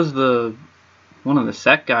maybe it was one of the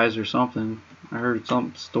set guys or something. I heard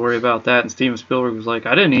some story about that, and Steven Spielberg was like,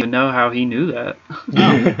 I didn't even know how he knew that.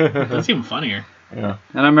 Oh, that's even funnier. Yeah.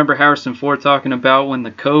 And I remember Harrison Ford talking about when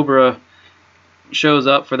the Cobra shows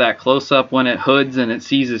up for that close-up when it hoods and it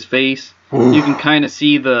sees his face. You can kind of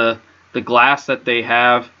see the glass that they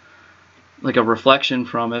have, like a reflection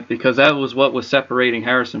from it, because that was what was separating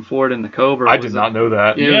Harrison Ford and the Cobra. I did not know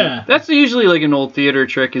that. Yeah. That's usually like an old theater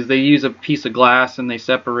trick, is they use a piece of glass and they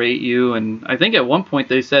separate you. And I think at one point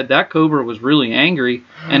they said that Cobra was really angry,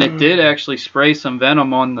 and it did actually spray some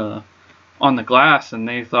venom on the glass, and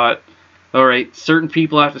they thought, all right, certain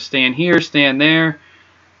people have to stand here, stand there.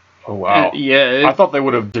 Oh, wow. I thought they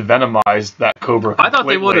would have devenomized that cobra completely. I thought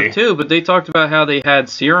they would have too, but they talked about how they had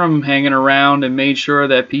serum hanging around and made sure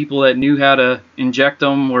that people that knew how to inject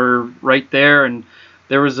them were right there. And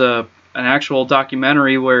there was an actual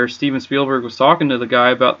documentary where Steven Spielberg was talking to the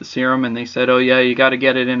guy about the serum, and they said, oh yeah, you got to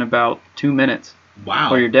get it in about 2 minutes.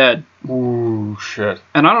 Wow. Or you're dead. Ooh, shit.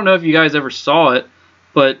 And I don't know if you guys ever saw it,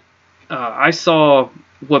 but I saw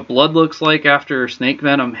what blood looks like after snake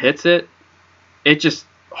venom hits it. It just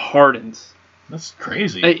hardens. That's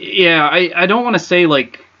crazy. I don't want to say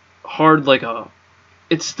like hard, like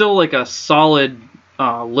it's still like a solid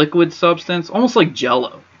liquid substance, almost like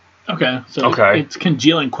Jello. Okay, so it's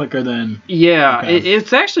congealing quicker than... Yeah, okay.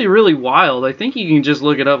 It's actually really wild. I think you can just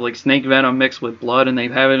look it up, like snake venom mixed with blood, and they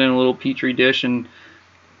have it in a little petri dish, and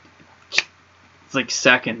it's like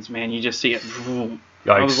seconds, man. You just see it. Yikes.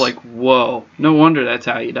 I was like, whoa. No wonder that's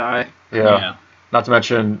how you die. Yeah. Not to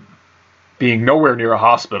mention being nowhere near a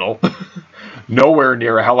hospital, nowhere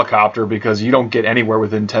near a helicopter, because you don't get anywhere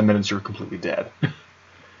within 10 minutes, you're completely dead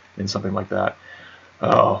in something like that.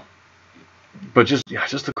 But just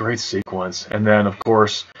a great sequence. And then, of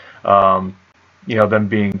course, them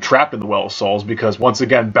being trapped in the Well of Souls, because once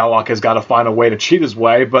again, Belloc has got to find a way to cheat his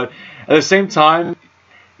way. But at the same time,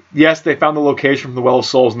 yes, they found the location from the Well of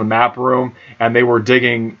Souls in the map room, and they were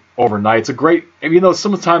digging overnight. It's a great,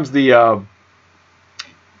 sometimes the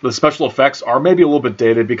the special effects are maybe a little bit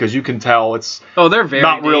dated because you can tell it's they're very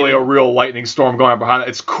not really dated. a real lightning storm going on behind it.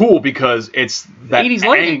 It's cool because it's that 80s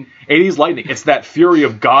lightning. 80s lightning. It's that fury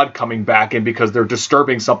of God coming back in because they're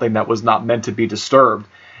disturbing something that was not meant to be disturbed.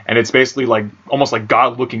 And it's basically like almost like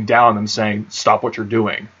God looking down and saying, "Stop what you're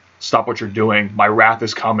doing. Stop what you're doing. My wrath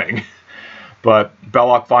is coming." But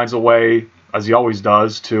Belloq finds a way, as he always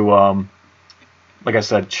does, to, like I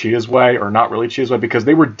said, cheat his way, or not really cheat his way, because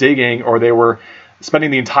they were digging, or they were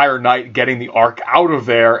spending the entire night getting the Ark out of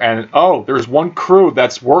there, and, there's one crew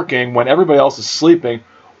that's working when everybody else is sleeping.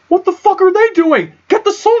 What the fuck are they doing? Get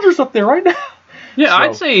the soldiers up there right now! Yeah,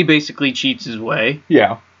 I'd say he basically cheats his way.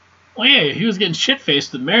 Yeah. Well, yeah, he was getting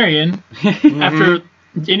shit-faced with Marion after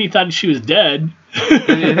Indy thought she was dead.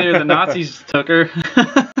 The Nazis took her.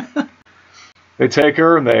 They take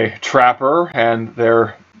her and they trap her, and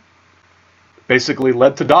they're basically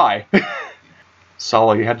led to die.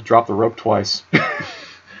 Sala, you had to drop the rope twice.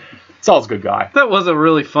 Sal's a good guy. That was a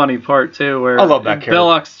really funny part, too, where I love that character.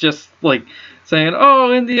 Belloq's just, like, saying,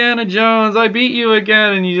 "Oh, Indiana Jones, I beat you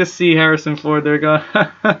again," and you just see Harrison Ford there going,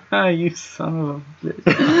 "You son of a bitch."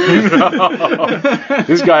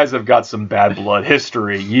 These guys have got some bad blood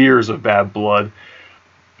history, years of bad blood.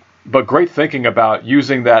 But great thinking about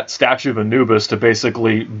using that statue of Anubis to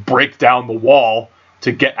basically break down the wall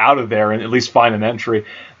to get out of there and at least find an entry.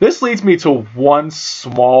 This leads me to one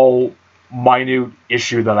small, minute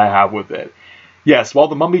issue that I have with it. Yes, while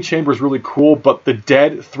the mummy chamber is really cool, but the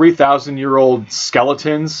dead 3,000-year-old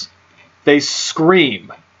skeletons, they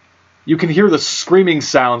scream. You can hear the screaming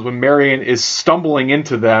sounds when Marion is stumbling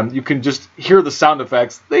into them. You can just hear the sound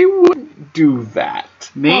effects. They wouldn't do that.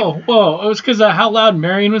 Whoa. It was because of how loud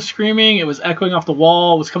Marion was screaming. It was echoing off the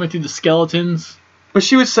wall. It was coming through the skeletons. But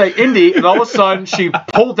she would say, "Indy," and all of a sudden she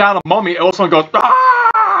pulled down a mummy, and all of a sudden goes,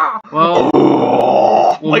 "Ah!"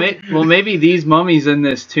 Well, maybe these mummies in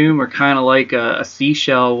this tomb are kind of like a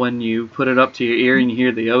seashell when you put it up to your ear and you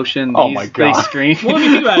hear the ocean. My God. They scream. Well, if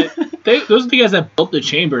you think about it, those are the guys that built the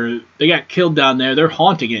chamber. They got killed down there. They're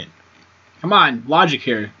haunting it. Come on, logic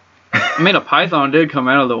here. I mean, a python did come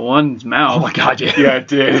out of the one's mouth. Oh my God, yeah. Yeah, it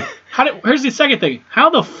did. Here's the second thing.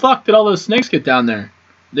 How the fuck did all those snakes get down there?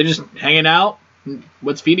 They're just hanging out?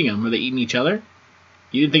 What's feeding them? Are they eating each other?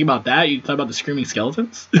 You didn't think about that? You thought about the screaming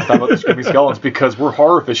skeletons? I thought about the screaming skeletons because we're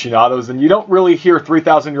horror aficionados, and you don't really hear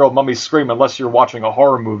 3,000-year-old mummies scream unless you're watching a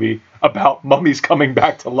horror movie about mummies coming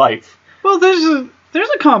back to life. Well, there's a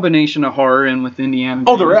combination of horror in with Indiana Jones.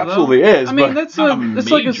 Oh, there absolutely is. I mean,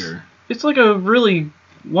 it's like a really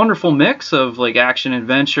wonderful mix of like action,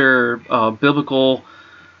 adventure, biblical,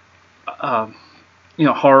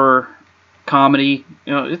 horror, comedy.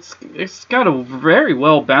 It's got a very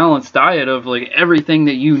well balanced diet of like everything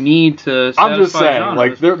that you need to satisfy I'm just saying, genres.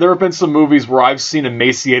 like there have been some movies where I've seen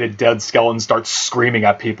emaciated dead skeletons start screaming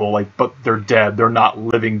at people, like, but they're dead. They're not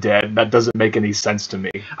living dead. That doesn't make any sense to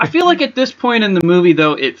me. I feel like at this point in the movie,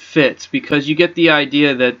 though, it fits because you get the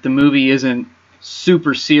idea that the movie isn't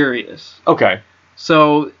super serious. Okay.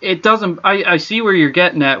 So it doesn't. I see where you're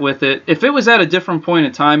getting at with it. If it was at a different point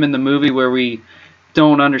in time in the movie where we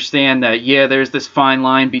don't understand that, there's this fine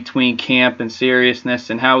line between camp and seriousness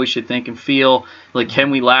and how we should think and feel. Like,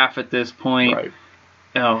 can we laugh at this point? Right.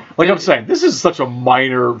 Like I'm saying, this is such a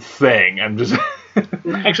minor thing. I'm just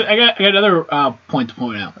actually, I got another point to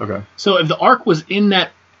point out. Okay. So if the Ark was in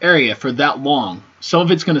that area for that long, some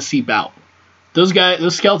of it's going to seep out. Those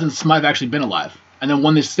skeletons might have actually been alive, and then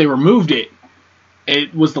when they removed it,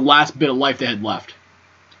 it was the last bit of life they had left.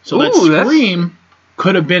 So that scream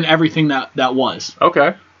could have been everything that was.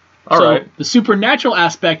 Okay. All right. The supernatural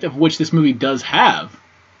aspect of which this movie does have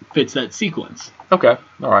fits that sequence. Okay.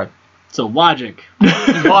 All right. So logic.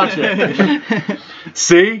 Logic.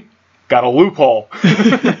 See? Got a loophole.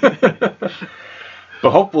 But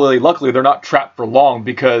hopefully, luckily, they're not trapped for long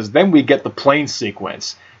because then we get the plane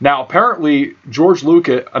sequence. Now, apparently,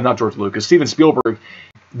 Steven Spielberg,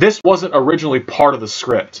 this wasn't originally part of the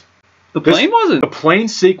script. The plane wasn't? The plane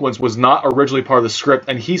sequence was not originally part of the script,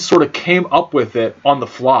 and he sort of came up with it on the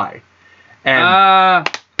fly. And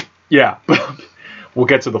yeah, we'll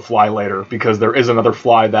get to the fly later because there is another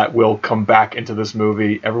fly that will come back into this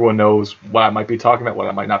movie. Everyone knows what I might be talking about, what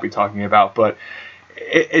I might not be talking about, but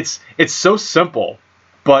it's so simple.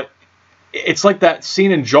 But it's like that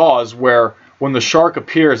scene in Jaws where when the shark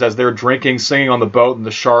appears as they're drinking, singing on the boat, and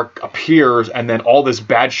the shark appears, and then all this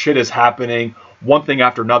bad shit is happening, one thing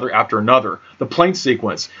after another after another. The plane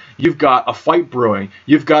sequence. You've got a fight brewing.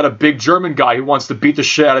 You've got a big German guy who wants to beat the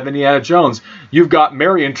shit out of Indiana Jones. You've got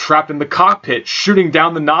Marion trapped in the cockpit shooting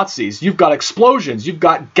down the Nazis. You've got explosions. You've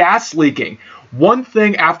got gas leaking. one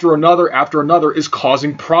thing after another is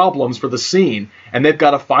causing problems for the scene, and they've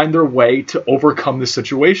got to find their way to overcome the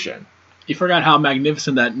situation. You forgot how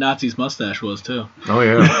magnificent that Nazi's mustache was, too. Oh,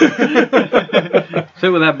 yeah. Fit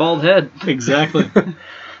with that bald head. Exactly.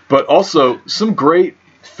 But also, some great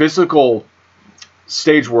physical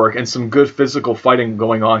stage work and some good physical fighting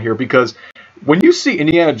going on here, because when you see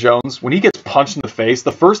Indiana Jones, when he gets punched in the face,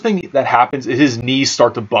 the first thing that happens is his knees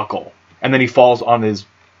start to buckle, and then he falls on his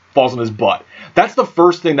butt. That's the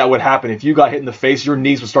first thing that would happen. If you got hit in the face, your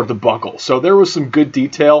knees would start to buckle. So there was some good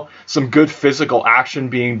detail, some good physical action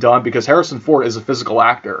being done, because Harrison Ford is a physical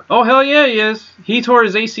actor. Oh, hell yeah, he is. He tore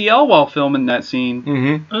his ACL while filming that scene.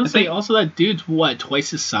 Mm-hmm. I was say, also that dude's,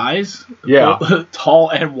 twice his size? Yeah. Tall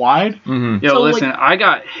and wide? Mm-hmm. Yo, so, listen, I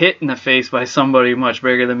got hit in the face by somebody much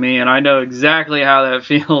bigger than me, and I know exactly how that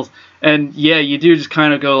feels. And yeah, you do just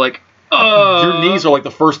kind of go like, your knees are like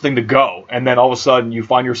the first thing to go, and then all of a sudden you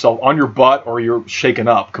find yourself on your butt or you're shaken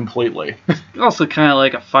up completely. Also kind of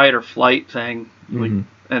like a fight or flight thing. Mm-hmm.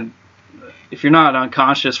 And if you're not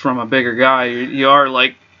unconscious from a bigger guy, you are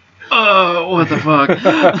like, oh, what the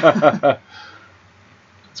fuck?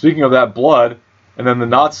 Speaking of that blood, and then the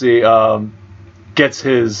Nazi gets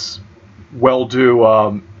his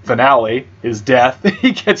well-due finale, his death.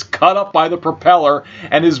 He gets cut up by the propeller,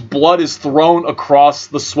 and his blood is thrown across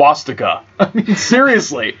the swastika. I mean,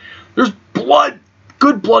 seriously, there's blood,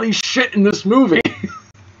 good bloody shit in this movie.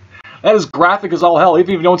 That is graphic as all hell.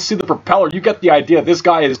 Even if you don't see the propeller, you get the idea. This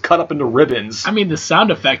guy is cut up into ribbons. I mean, the sound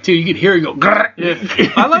effect, too. You could hear it go, grrr.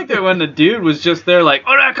 Yeah. I liked it when the dude was just there like,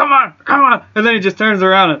 oh, no, come on. And then he just turns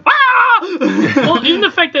around and, Well, even the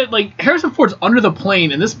fact that, Harrison Ford's under the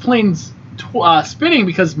plane, and this plane's spinning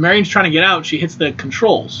because Marion's trying to get out. She hits the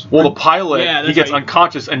controls. Well, the pilot, he gets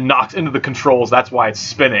unconscious and knocks into the controls. That's why it's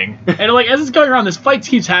spinning. And as it's going around, this fight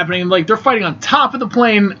keeps happening. They're fighting on top of the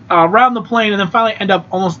plane, around the plane, and then finally end up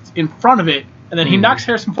almost in front of it. And then he knocks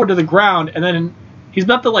Harrison Ford to the ground, and then he's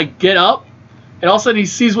about to get up, and all of a sudden he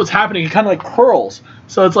sees what's happening. He kind of curls.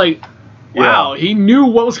 So it's wow, he knew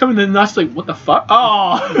what was coming. Then that's what the fuck?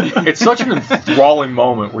 Oh, it's such an enthralling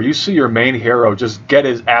moment where you see your main hero just get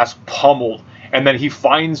his ass pummeled, and then he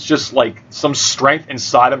finds just some strength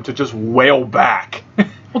inside him to just wail back.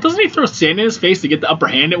 Well, doesn't he throw sand in his face to get the upper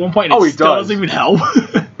hand at one point? And he still does. Doesn't even help.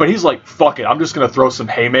 But he's like, fuck it, I'm just gonna throw some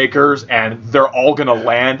haymakers, and they're all gonna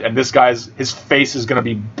land, and his face is gonna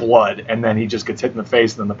be blood, and then he just gets hit in the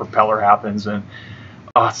face, and then the propeller happens, and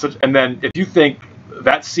and then if you think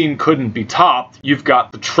that scene couldn't be topped, you've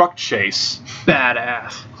got the truck chase.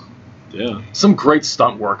 Badass. Yeah. Some great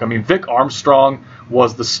stunt work. I mean, Vic Armstrong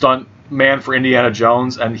was the stunt man for Indiana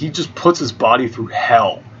Jones, and he just puts his body through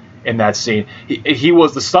hell in that scene. He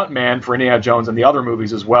was the stunt man for Indiana Jones and the other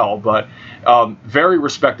movies as well, but very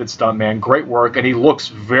respected stunt man, great work, and he looks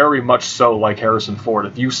very much so like Harrison Ford.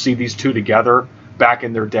 If you see these two together back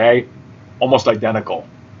in their day, almost identical.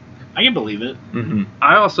 I can believe it. Mm-hmm.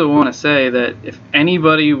 I also want to say that if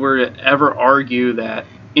anybody were to ever argue that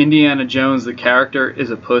Indiana Jones, the character, is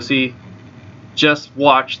a pussy, just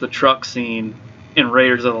watch the truck scene in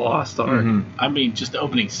Raiders of the Lost Ark. Mm-hmm. I mean, just the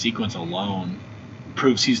opening sequence alone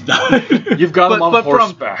proves he's done. You've got him on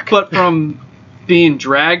horseback. But from being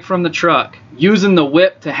dragged from the truck, using the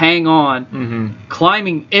whip to hang on,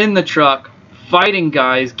 climbing in the truck, fighting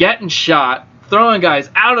guys, getting shot, throwing guys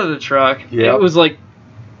out of the truck, it was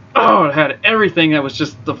it had everything that was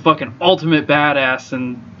just the fucking ultimate badass,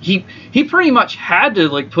 and he pretty much had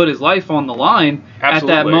to put his life on the line at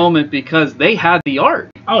that moment because they had the Ark.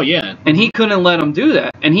 Oh yeah. And he couldn't let them do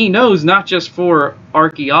that. And he knows not just for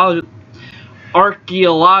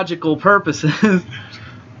archaeological purposes,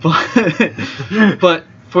 but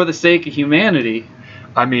for the sake of humanity.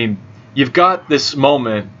 I mean, you've got this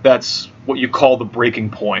moment that's what you call the breaking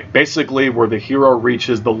point, basically where the hero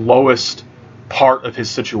reaches the lowest part of his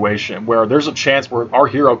situation, where there's a chance where our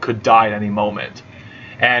hero could die at any moment.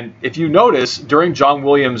 And if you notice, during John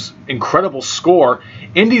Williams' incredible score,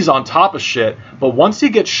 Indy's on top of shit, but once he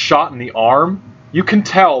gets shot in the arm, you can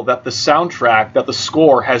tell that the soundtrack, that the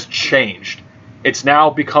score has changed. It's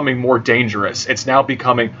now becoming more dangerous. It's now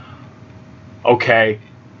becoming, okay,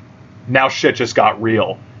 now shit just got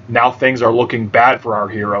real. Now things are looking bad for our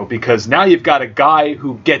hero, because now you've got a guy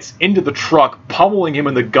who gets into the truck, pummeling him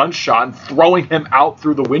in the gunshot and throwing him out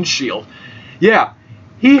through the windshield. Yeah,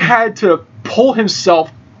 he had to pull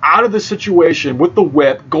himself out of the situation with the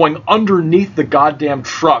whip, going underneath the goddamn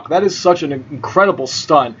truck. That is such an incredible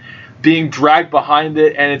stunt, being dragged behind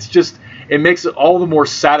it, and it makes it all the more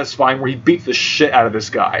satisfying where he beat the shit out of this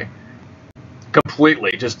guy.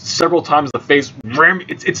 Completely. Just several times the face,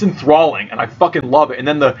 it's enthralling, and I fucking love it. And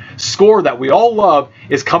then the score that we all love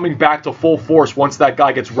is coming back to full force once that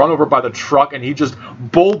guy gets run over by the truck and he just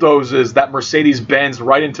bulldozes that Mercedes-Benz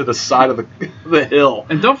right into the side of the hill.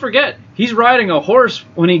 And don't forget, he's riding a horse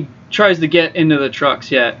when he tries to get into the trucks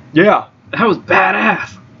yet. Yeah. That was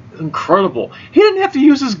badass. Incredible. He didn't have to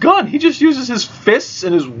use his gun. He just uses his fists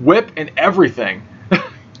and his whip and everything.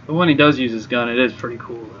 But when he does use his gun, it is pretty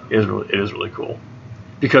cool, though. It is really cool.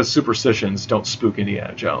 Because superstitions don't spook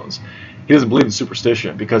Indiana Jones. He doesn't believe in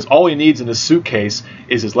superstition because all he needs in his suitcase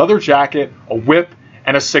is his leather jacket, a whip,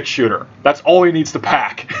 and a 6-shooter. That's all he needs to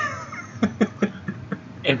pack.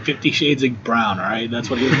 And 50 Shades of Brown, all right? That's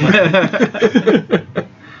what he was.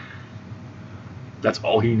 That's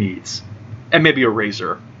all he needs. And maybe a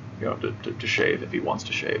razor, to shave if he wants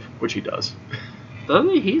to shave, which he does. Doesn't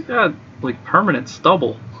he? He's got, like, permanent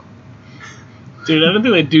stubble. Dude, I don't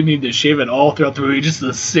think they do need to shave it all throughout the movie. Just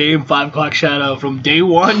the same 5 o'clock shadow from day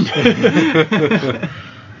one.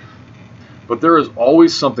 But there is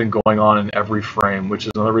always something going on in every frame, which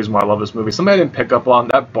is another reason why I love this movie. Something I didn't pick up on,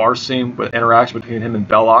 that bar scene with interaction between him and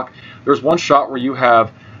Belloc. There's one shot where you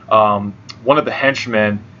have one of the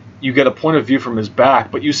henchmen, you get a point of view from his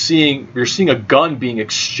back, but you're seeing a gun being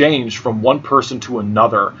exchanged from one person to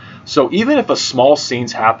another. So even if a small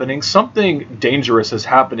scene's happening, something dangerous is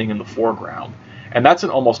happening in the foreground. And that's in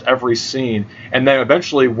almost every scene. And then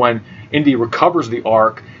eventually when Indy recovers the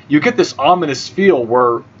Ark, you get this ominous feel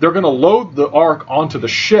where they're going to load the Ark onto the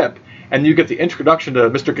ship, and you get the introduction to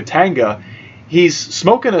Mr. Katanga. He's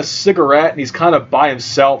smoking a cigarette, and he's kind of by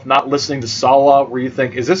himself, not listening to Sala, where you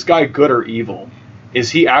think, is this guy good or evil? Is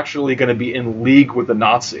he actually going to be in league with the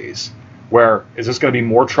Nazis? Where, is this going to be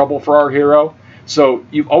more trouble for our hero? So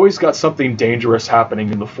you've always got something dangerous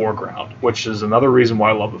happening in the foreground, which is another reason why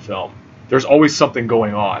I love the film. There's always something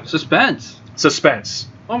going on. Suspense.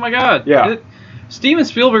 Oh my God. Yeah. Steven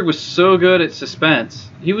Spielberg was so good at suspense.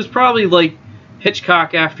 He was probably like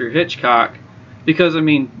Hitchcock after Hitchcock. Because, I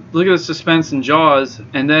mean, look at the suspense in Jaws.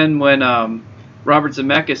 And then when Robert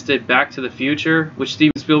Zemeckis did Back to the Future, which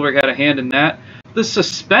Steven Spielberg had a hand in that, the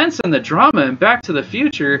suspense and the drama in Back to the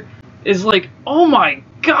Future is like, oh my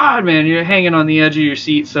God, man, you're hanging on the edge of your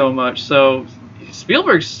seat so much. So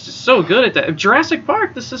Spielberg's so good at that. Jurassic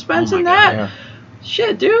Park, the suspense in that. Yeah.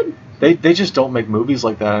 Shit, dude. They just don't make movies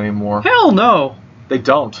like that anymore. Hell no. They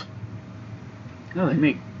don't. No, they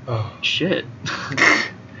make shit.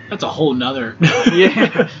 That's a whole nother.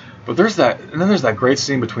 Yeah. But there's that great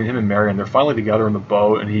scene between him and Marion. They're finally together in the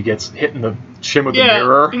boat, and he gets hit in the chin with the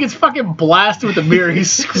mirror. He gets fucking blasted with the mirror. He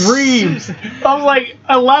screams. I was like,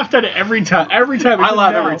 I laughed at it every time. I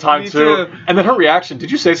laugh every time too. And then her reaction,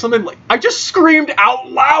 did you say something? Like, I just screamed out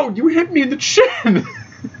loud. You hit me in the chin.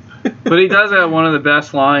 But he does have one of the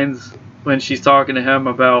best lines when she's talking to him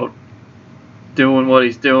about doing what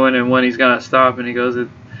he's doing and when he's going to stop. And he goes,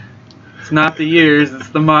 it's not the years, it's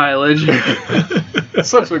the mileage. That's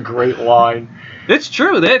such a great line. It's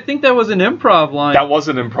true. I think that was an improv line. That was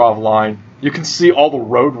an improv line. You can see all the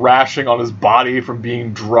road rashing on his body from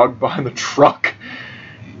being drugged behind the truck.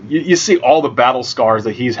 You see all the battle scars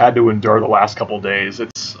that he's had to endure the last couple of days.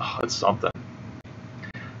 It's something.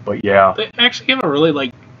 But yeah. They actually gave a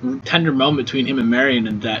really tender moment between him and Marion,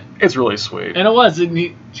 and that. It's really sweet. And it was.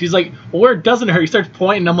 And she's like, well, where it doesn't hurt, he starts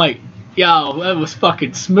pointing. I'm like, yo, that was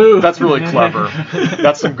fucking smooth. That's really clever.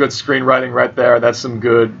 That's some good screenwriting right there. That's some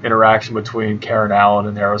good interaction between Karen Allen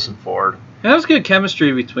and Harrison Ford. And that was good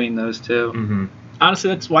chemistry between those two. Mm-hmm. Honestly,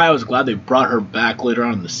 that's why I was glad they brought her back later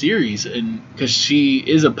on in the series, and because she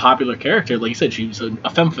is a popular character. Like you said, she's a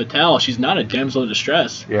femme fatale. She's not a damsel in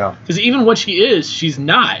distress. Yeah. Because even when she is, she's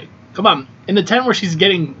not. Come on. In the tent where she's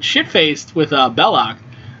getting shit-faced with Belloc,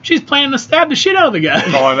 she's planning to stab the shit out of the guy.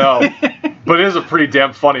 Oh, I know. But it is a pretty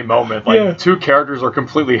damn funny moment. Two characters are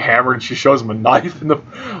completely hammered, and she shows him a knife.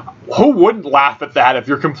 Who wouldn't laugh at that if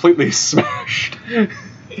you're completely smashed?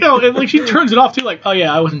 And she turns it off, too, like, oh,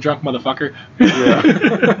 yeah, I wasn't drunk, motherfucker.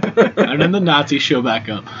 Yeah. And then the Nazis show back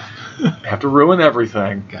up. They have to ruin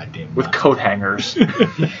everything. Goddamn. With coat hangers.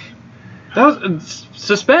 That was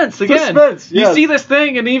suspense again. Yes. You see this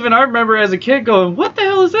thing, and even I remember as a kid going, what the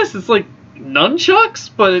hell is this? It's like nunchucks,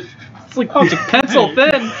 but it's like it's a pencil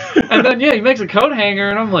thin. And then, he makes a coat hanger,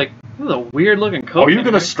 and I'm like, this is a weird looking coat hanger. Are you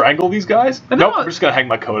going to strangle these guys? Nope, I'm just going to hang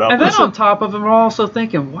my coat up. And then on top of it, I'm also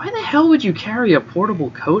thinking, why the hell would you carry a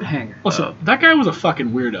portable coat hanger? Listen, that guy was a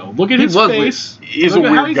fucking weirdo. Look at his face. He's a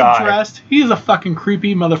weird how he's guy. Dressed. He's a fucking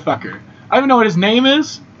creepy motherfucker. I don't even know what his name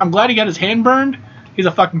is. I'm glad he got his hand burned. He's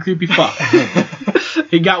a fucking creepy fuck.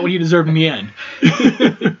 He got what he deserved in the end.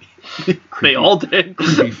 They all did.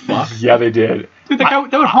 Creepy fuck. Yeah, they did. Dude, that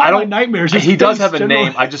would haunt my nightmares. He does have a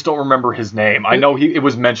name. I just don't remember his name. I know it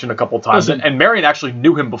was mentioned a couple times. Listen, and Marion actually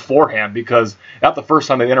knew him beforehand because not the first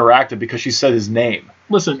time they interacted because she said his name.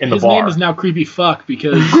 Listen, his name is now Creepy Fuck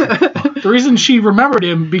because the reason she remembered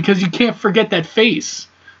him because you can't forget that face.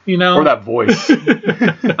 You know? Or that voice.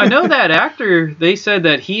 I know that actor, they said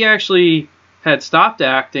that he actually had stopped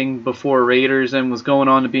acting before Raiders and was going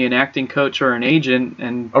on to be an acting coach or an agent.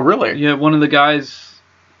 And oh, really? Yeah, one of the guys,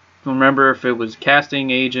 I don't remember if it was casting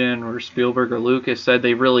agent or Spielberg or Lucas, said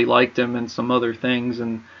they really liked him and some other things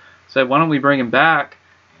and said, why don't we bring him back?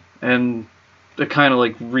 And it kind of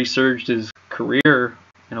like resurged his career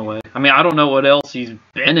in a way. I mean, I don't know what else he's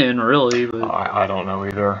been in really. But I don't know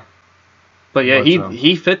either. But yeah,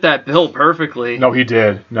 he fit that bill perfectly. No, he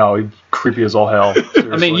did. No, he creepy as all hell.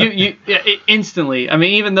 Seriously. I mean, you instantly. I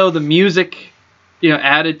mean, even though the music,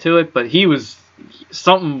 added to it, but he was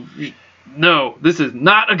something. No, this is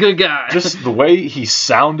not a good guy. Just the way he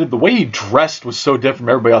sounded, the way he dressed was so different from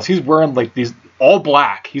everybody else. He's wearing like these all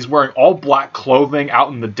black. He's wearing all black clothing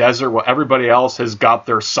out in the desert while everybody else has got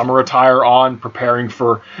their summer attire on, preparing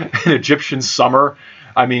for an Egyptian summer.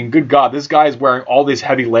 I mean, good God, this guy is wearing all these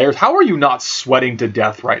heavy layers. How are you not sweating to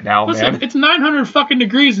death right now, man? It's 900 fucking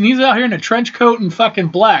degrees, and he's out here in a trench coat and fucking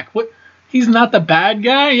black. What? He's not the bad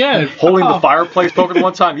guy? Yeah. Holding the fireplace poking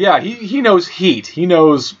one time. Yeah, he knows heat. He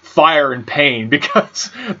knows fire and pain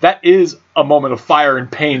because that is a moment of fire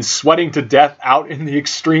and pain, sweating to death out in the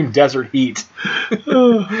extreme desert heat.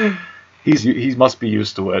 He must be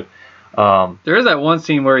used to it. There is that one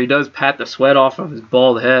scene where he does pat the sweat off of his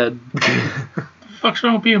bald head. Fuck's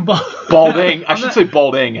wrong with being bald? Balding. I should say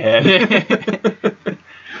balding head.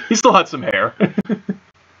 He still had some hair.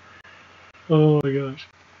 Oh my gosh.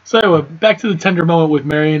 So anyway, back to the tender moment with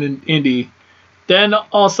Marion and Indy. Then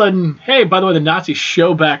all of a sudden, hey, by the way, the Nazis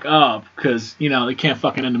show back up because, they can't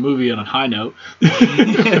fucking end the movie on a high note.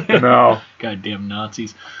 No. Goddamn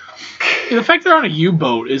Nazis. The fact they're on a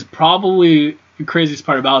U-boat is probably the craziest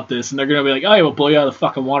part about this, and they're going to be like, oh, yeah, we'll blow you out of the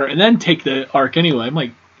fucking water, and then take the Ark anyway. I'm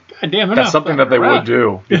like, damn, that's something that they would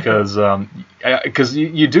do because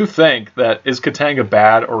you do think that is Katanga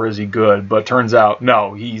bad or is he good, but turns out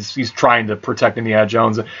no, he's trying to protect Indiana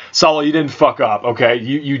Jones. Solo, you didn't fuck up, okay?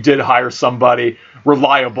 You did hire somebody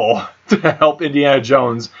reliable to help Indiana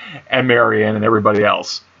Jones and Marion and everybody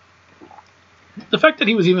else. The fact that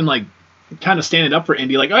he was even like kind of standing up for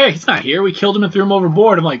Indy, like, oh yeah, he's not here. We killed him and threw him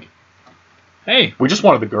overboard. I'm like, hey. We just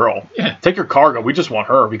wanted the girl. Yeah. Take your cargo. We just want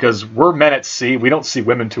her because we're men at sea. We don't see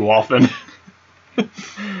women too often.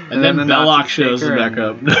 and then Belloc shows back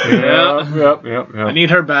up. Yep. I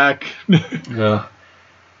need her back. Yeah.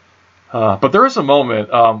 But there is a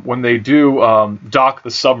moment when they do dock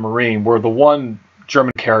the submarine where the one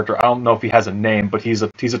German character, I don't know if he has a name, but he's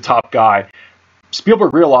a top guy.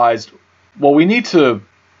 Spielberg realized, well, we need to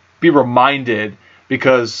be reminded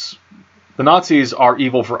because the Nazis are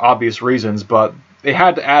evil for obvious reasons, but they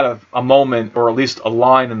had to add a moment or at least a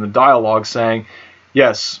line in the dialogue saying,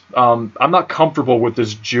 yes, I'm not comfortable with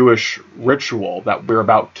this Jewish ritual that we're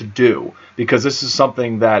about to do because this is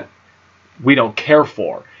something that we don't care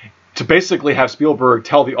for. To basically have Spielberg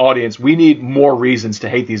tell the audience, we need more reasons to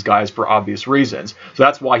hate these guys for obvious reasons. So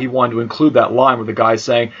that's why he wanted to include that line where the guy's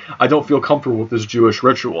saying, I don't feel comfortable with this Jewish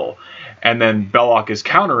ritual. And then Belloc is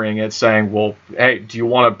countering it, saying, well, hey, do you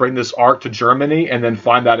want to bring this Ark to Germany and then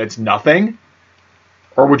find that it's nothing?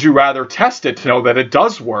 Or would you rather test it to know that it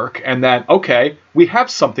does work and then, okay, we have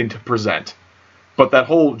something to present? But that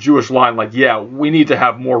whole Jewish line, like, yeah, we need to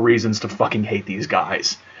have more reasons to fucking hate these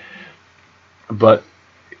guys. But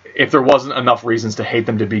if there wasn't enough reasons to hate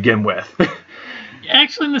them to begin with.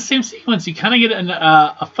 Actually, in the same sequence, you kind of get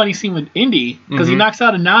a funny scene with Indy because he knocks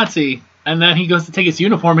out a Nazi and then he goes to take his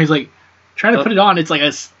uniform. He's like, trying to put it on. It's like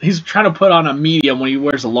he's trying to put on a medium when he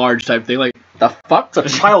wears a large type thing. Like, the fuck? The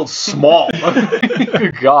child's small.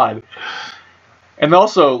 Good God. And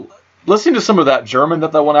also, listening to some of that German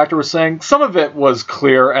that one actor was saying, some of it was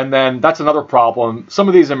clear, and then that's another problem. Some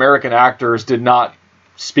of these American actors did not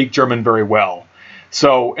speak German very well.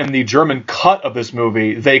 So in the German cut of this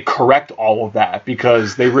movie, they correct all of that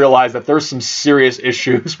because they realize that there's some serious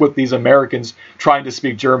issues with these Americans trying to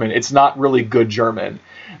speak German. It's not really good German.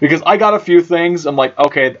 Because I got a few things, I'm like,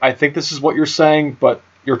 okay, I think this is what you're saying, but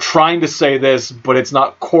you're trying to say this, but it's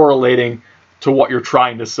not correlating to what you're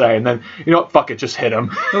trying to say. And then, you know what, fuck it, just hit him.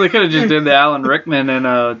 Well, they could have just did the Alan Rickman in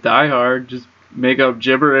Die Hard, just make up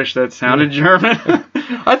gibberish that sounded German.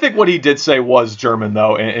 I think what he did say was German,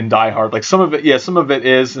 though, in Die Hard. Like, some of it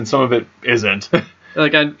is, and some of it isn't.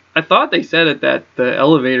 Like, I thought they said it that the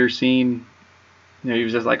elevator scene, he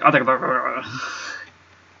was just like,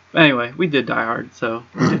 Anyway, we did Die Hard, so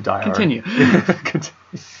We did Die Hard. Continue.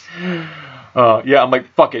 Yeah, I'm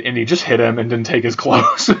like, fuck it, Indy, just hit him and didn't take his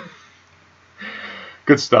clothes.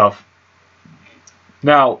 Good stuff.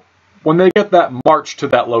 Now, when they get that march to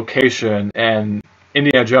that location and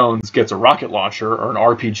Indiana Jones gets a rocket launcher, or an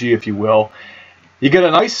RPG, if you will, you get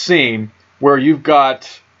a nice scene where you've got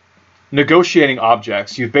negotiating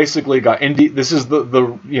objects. You've basically got this is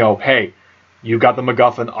the hey, you got the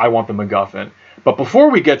MacGuffin, I want the MacGuffin. But before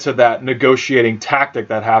we get to that negotiating tactic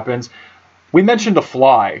that happens, we mentioned a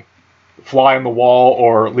fly on the wall,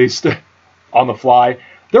 or at least on the fly.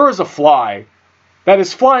 There is a fly that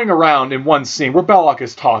is flying around in one scene where Belloc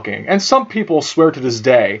is talking, and some people swear to this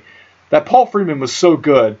day that Paul Freeman was so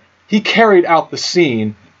good, he carried out the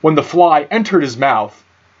scene when the fly entered his mouth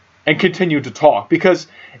and continued to talk, because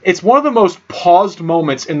it's one of the most paused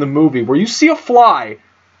moments in the movie where you see a fly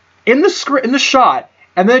in the shot,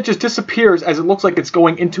 and then it just disappears as it looks like it's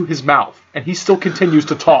going into his mouth, and he still continues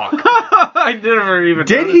to talk. I never even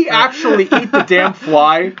Did he actually eat the damn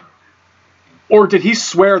fly? Or did he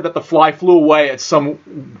swear that the fly flew away at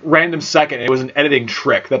some random second and it was an editing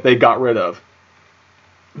trick that they got rid of?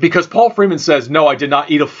 Because Paul Freeman says, no, I did not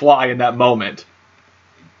eat a fly in that moment.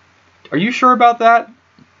 Are you sure about that?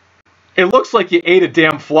 It looks like you ate a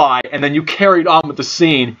damn fly and then you carried on with the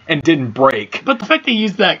scene and didn't break. But the fact they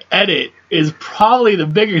used that edit is probably the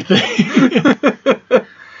bigger thing.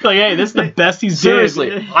 Like, hey, this is the best he's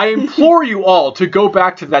Seriously, I implore you all to go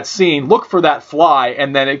back to that scene, look for that fly,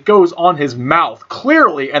 and then it goes on his mouth,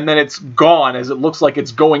 clearly, and then it's gone as it looks like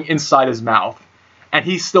it's going inside his mouth. And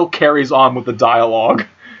he still carries on with the dialogue.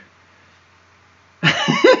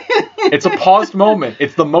 It's a paused moment.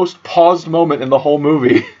 It's the most paused moment in the whole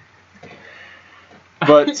movie.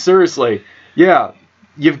 But seriously, yeah,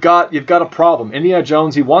 you've got a problem. Indiana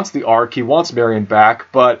Jones, he wants the Ark, he wants Marion back,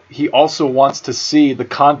 but he also wants to see the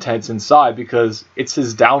contents inside because it's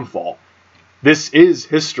his downfall. This is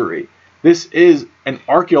history. This is an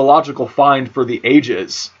archaeological find for the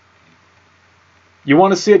ages. You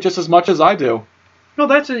want to see it just as much as I do. No,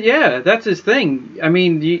 that's his thing. I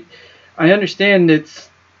mean, I understand it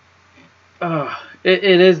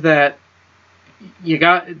is that you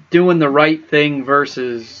got doing the right thing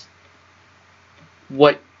versus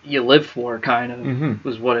what you live for, kind of,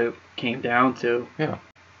 was what it came down to. Yeah.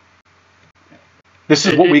 This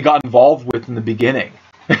is what we got involved with in the beginning.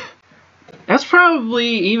 That's probably,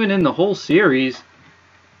 even in the whole series,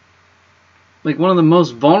 like one of the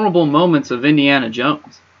most vulnerable moments of Indiana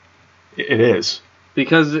Jones. It is.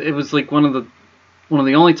 Because it was like one of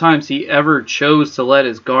the only times he ever chose to let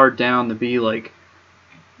his guard down, to be like,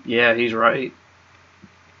 yeah, he's right.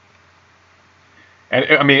 And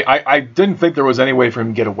I mean, I didn't think there was any way for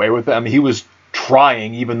him to get away with it. I mean, he was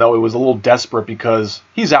trying, even though it was a little desperate, because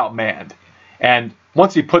he's outmanned. And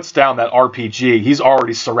once he puts down that RPG, he's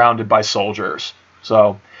already surrounded by soldiers.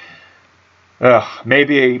 So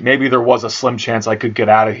maybe there was a slim chance I could get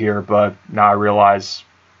out of here, but now I realize,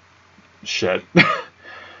 shit,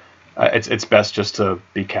 it's best just to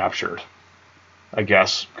be captured, I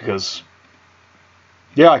guess, because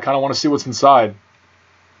yeah, I kind of want to see what's inside.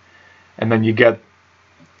 And then you get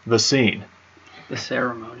the scene. The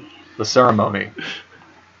ceremony. The ceremony.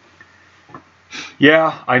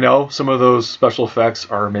 Yeah, I know some of those special effects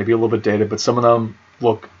are maybe a little bit dated, but some of them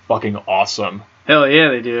look fucking awesome. Hell yeah,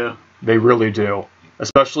 they do. They really do.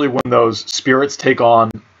 Especially when those spirits take on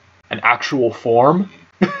an actual form.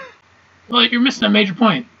 Well, you're missing a major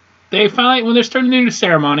point. They finally, when they're starting to do the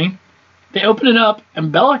ceremony, they open it up,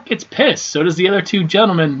 and Belloc gets pissed. So does the other two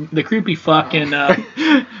gentlemen, the creepy fuck, and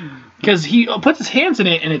because he puts his hands in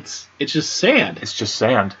it, and it's just sand. It's just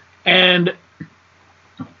sand. And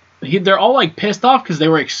they're all like pissed off because they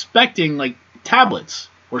were expecting like tablets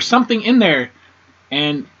or something in there,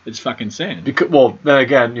 and it's fucking sand. Well, then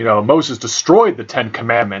again, Moses destroyed the 10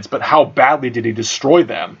 Commandments, but how badly did he destroy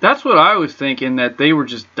them? That's what I was thinking, that they were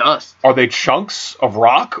just dust. Are they chunks of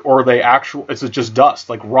rock, or are they is it just dust,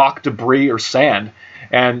 like rock, debris, or sand?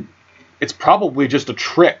 And it's probably just a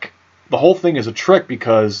trick. The whole thing is a trick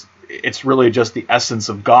because it's really just the essence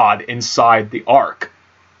of God inside the Ark.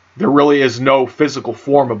 There really is no physical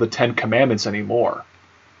form of the 10 Commandments anymore.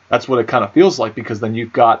 That's what it kind of feels like, because then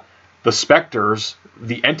you've got the specters,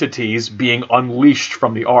 the entities, being unleashed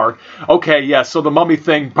from the Ark. Okay, yeah, so the mummy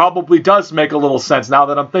thing probably does make a little sense now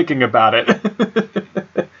that I'm thinking about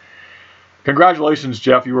it. Congratulations,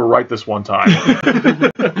 Jeff, you were right this one time.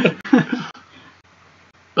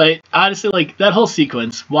 But honestly, like, that whole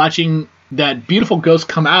sequence, watching that beautiful ghost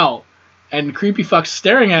come out, and creepy fuck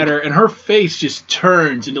staring at her, and her face just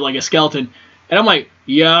turns into like a skeleton, and I'm like,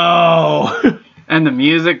 yo. and the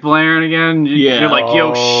music blaring again. You're like,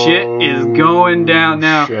 yo, shit is going down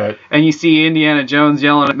now. Shit. And you see Indiana Jones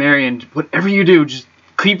yelling at Marion, whatever you do, just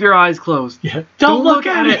keep your eyes closed. Yeah. Don't look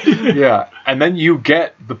at it. Yeah. And then you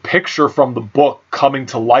get the picture from the book coming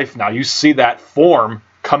to life now. You see that form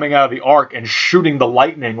coming out of the Ark and shooting the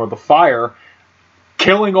lightning or the fire,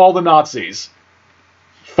 killing all the Nazis.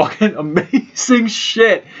 Fucking amazing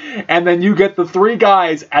shit. And then you get the three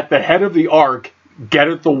guys at the head of the Ark get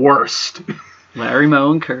it the worst. Larry,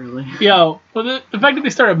 Moe, and Curly. Yo, well, the fact that they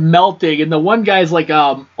started melting and the one guy's like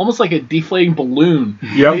almost like a deflating balloon.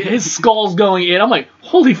 Yep. His skull's going in. I'm like,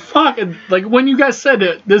 holy fuck! And like when you guys said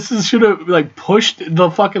it, this should have like pushed the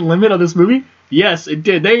fucking limit of this movie. Yes, it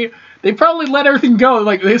did. They probably let everything go.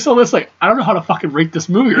 Like they saw this, like I don't know how to fucking rate this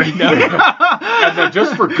movie right now. And then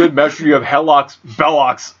just for good measure, you have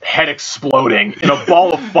Belloc's head exploding in a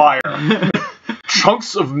ball of fire.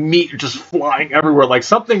 Chunks of meat just flying everywhere, like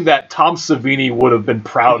something that Tom Savini would have been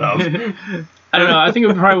proud of. I don't know. I think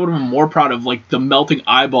I probably would have been more proud of like the melting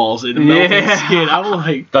eyeballs and the melting skin. I was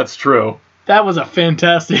like, that's true. That was a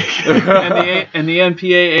fantastic. and the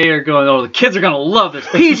MPAA are going, oh, the kids are gonna love this.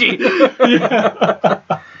 PG. Yeah.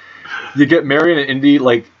 You get Marion and Indy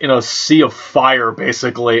like in a sea of fire,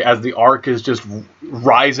 basically, as the Ark is just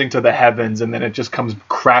rising to the heavens, and then it just comes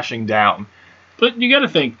crashing down. But you got to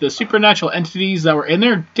think the supernatural entities that were in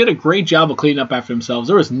there did a great job of cleaning up after themselves.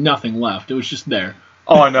 There was nothing left. It was just there.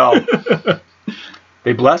 Oh, I know.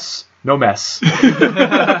 They bless, no mess. But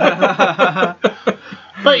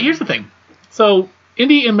here's the thing. So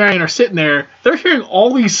Indy and Marion are sitting there. They're hearing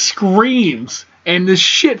all these screams and this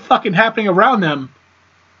shit fucking happening around them.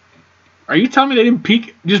 Are you telling me they didn't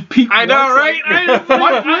peek? Just peek? I know, right?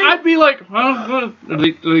 I'd be like, well, are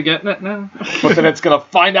we getting it now? But then it's gonna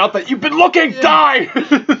find out that you've been looking. Die.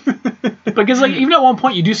 Because like even at one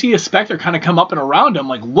point you do see a specter kind of come up and around him,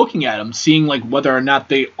 like looking at him, seeing like whether or not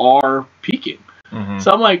they are peeking. Mm-hmm.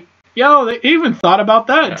 So I'm like, yo, they even thought about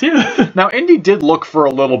that too. Now Indy did look for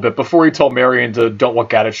a little bit before he told Marion to don't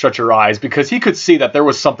look at it, shut your eyes, because he could see that there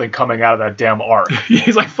was something coming out of that damn Ark.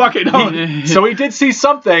 He's like, fuck it. No. So he did see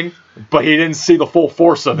something, but he didn't see the full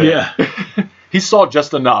force of it. Yeah. He saw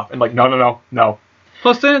just enough, and like, no.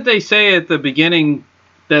 Plus, didn't they say at the beginning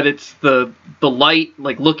that it's the light,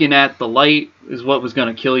 like looking at the light is what was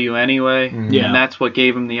going to kill you anyway? Mm-hmm. Yeah. And that's what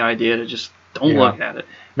gave him the idea to just don't look at it.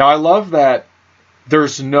 Now, I love that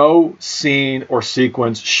there's no scene or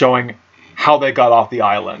sequence showing how they got off the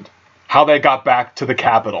island, how they got back to the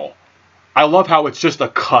capital. I love how it's just a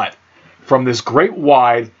cut from this great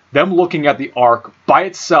wide, them looking at the Ark by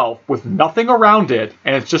itself with nothing around it,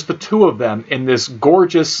 and it's just the two of them in this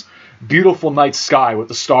gorgeous, beautiful night sky with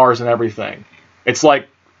the stars and everything. It's like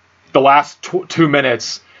the last 2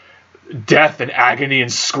 minutes, death and agony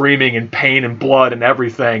and screaming and pain and blood and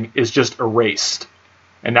everything is just erased.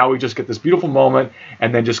 And now we just get this beautiful moment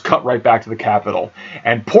and then just cut right back to the Capitol.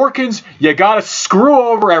 And Porkins, you gotta screw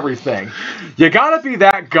over everything. You gotta be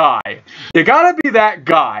that guy. You gotta be that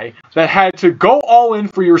guy that had to go all in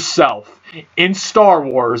for yourself in Star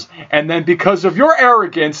Wars, and then because of your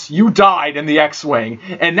arrogance, you died in the X-Wing.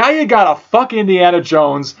 And now you gotta fuck Indiana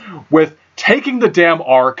Jones with taking the damn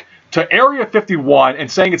Ark to Area 51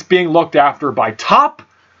 and saying it's being looked after by top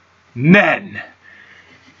men.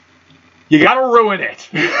 You gotta ruin it.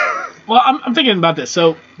 Well, I'm thinking about this.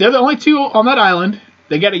 So they're the only two on that island.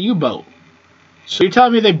 They got a U-boat. So you're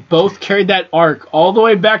telling me they both carried that Ark all the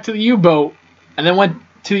way back to the U-boat and then went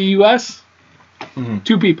to the U.S.? Mm-hmm.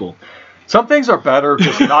 2 people. Some things are better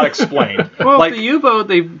just not explained. Well, like the U-boat,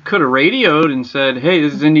 they could have radioed and said, "Hey,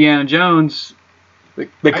 this is Indiana Jones."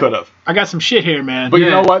 They could have. I got some shit here, man. But you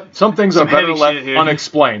know what? Some things are better left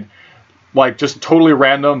unexplained. Like just totally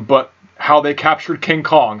random, but how they captured King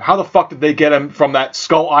Kong. How the fuck did they get him from that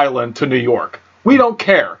Skull Island to New York? We don't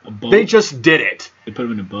care. They just did it. They put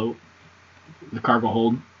him in a boat. The cargo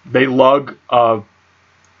hold. They lug a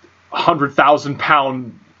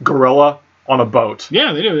 100,000-pound gorilla on a boat.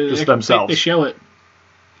 Yeah, they do. Just themselves. They show it.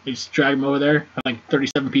 They just drag him over there. Like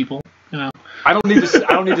 37 people. You know. I don't need to see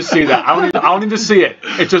that. I don't need to see it.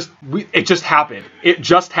 It just happened. It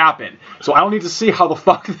just happened. So I don't need to see how the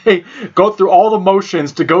fuck they go through all the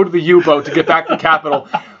motions to go to the U-boat to get back to the Capitol.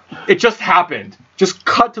 It just happened. Just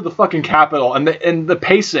cut to the fucking Capitol and the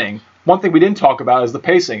pacing. One thing we didn't talk about is the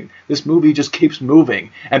pacing. This movie just keeps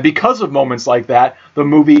moving, and because of moments like that, the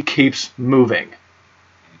movie keeps moving.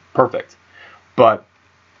 Perfect. But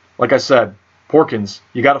like I said, Porkins,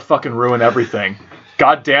 you got to fucking ruin everything.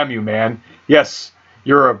 God damn you, man. Yes,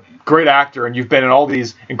 you're a great actor, and you've been in all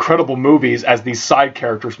these incredible movies as these side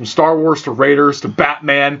characters, from Star Wars to Raiders to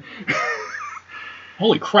Batman.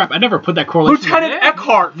 Holy crap! I never put that correlation. Lieutenant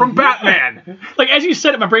Eckhart from Batman. Like as you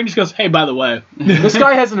said it, my brain just goes, "Hey, by the way, this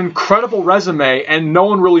guy has an incredible resume, and no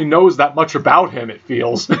one really knows that much about him. It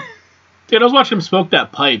feels." Dude, I was watching him smoke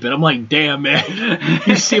that pipe, and I'm like, "Damn, man,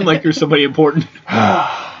 you seem like you're somebody important."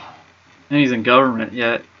 And he's in government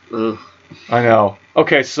yet. Ugh. I know.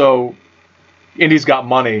 Okay, so Indy's got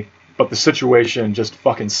money, but the situation just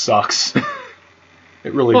fucking sucks.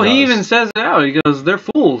 It really does. Well, he even says it out. He goes, "They're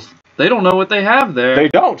fools. They don't know what they have there." They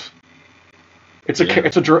don't. It's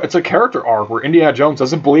a character arc where Indiana Jones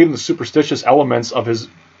doesn't believe in the superstitious elements of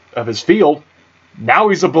his field. Now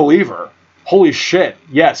he's a believer. Holy shit!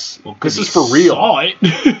 Yes, this is for real. Saw it.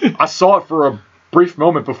 I saw it for a brief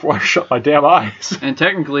moment before I shut my damn eyes. And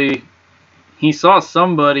technically, he saw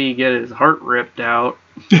somebody get his heart ripped out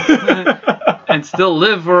and still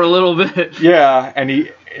live for a little bit. Yeah, and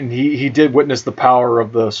he did witness the power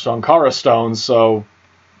of the Sankara stones. So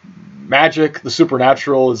magic, the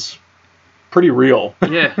supernatural, is pretty real.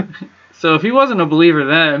 Yeah. So if he wasn't a believer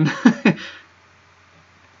then,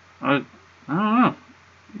 I don't know.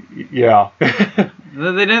 Yeah.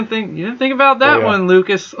 You didn't think about that one,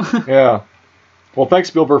 Lucas. Yeah. Well, thanks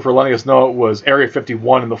Spielberg for letting us know it was Area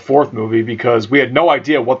 51 in the fourth movie, because we had no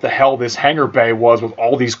idea what the hell this hangar bay was with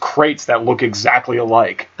all these crates that look exactly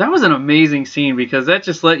alike. That was an amazing scene, because that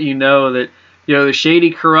just let you know that, you know, the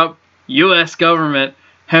shady, corrupt U.S. government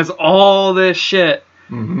has all this shit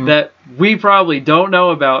that we probably don't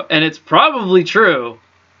know about, and it's probably true.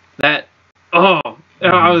 That, I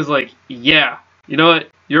was like, yeah, you know what?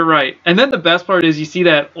 You're right. And then the best part is you see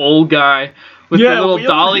that old guy with the little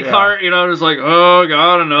dolly cart, you know, just like, oh,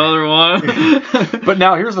 God, another one. But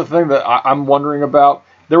now here's the thing that I'm wondering about.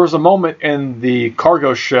 There was a moment in the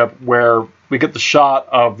cargo ship where we get the shot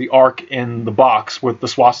of the Ark in the box with the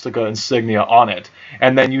swastika insignia on it.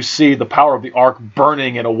 And then you see the power of the Ark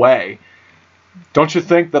burning it away. Don't you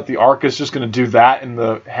think that the Ark is just going to do that in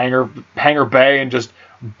the hangar bay and just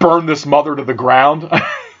burn this mother to the ground?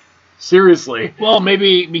 Seriously. Well,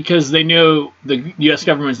 maybe because they knew the U.S.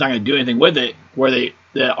 government's not going to do anything with it, where the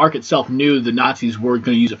Ark itself knew the Nazis were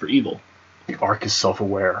going to use it for evil. The Ark is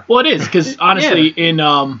self-aware. Well, it is, because honestly, in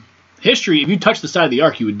history, if you touch the side of the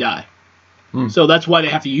Ark, you would die. So that's why they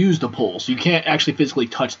have to use the pole. So you can't actually physically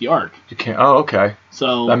touch the Ark. You can't. Oh, okay.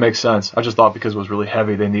 So that makes sense. I just thought because it was really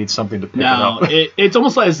heavy, they need something to pick it up. It's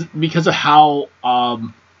almost like because of how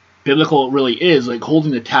biblical it really is, like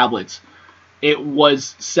holding the tablets. It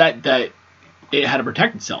was set that it had to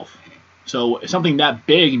protect itself. So something that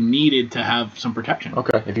big needed to have some protection.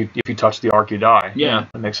 Okay. If you touch the Ark, you die. Yeah.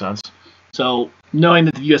 That makes sense. So knowing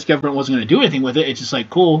that the U.S. government wasn't going to do anything with it, it's just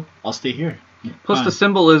like, cool, I'll stay here. Plus the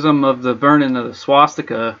symbolism of the burning of the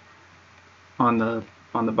swastika on the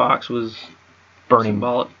box was burning.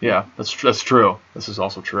 Symbolic. Yeah, that's true. This is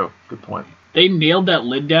also true. Good point. They nailed that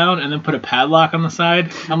lid down and then put a padlock on the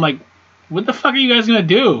side. I'm like, what the fuck are you guys going to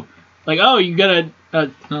do? Like, oh, you gotta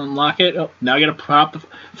unlock it. Oh, now you gotta prop the...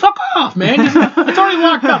 Fuck off, man. It's already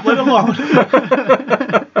locked up. Let it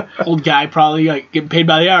alone. Old guy probably like getting paid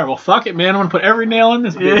by the hour. Well, fuck it, man. I'm gonna put every nail in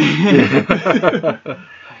this bitch.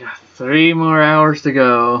 I got 3 more hours to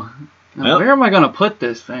go. Now, where am I gonna put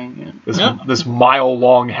this thing? This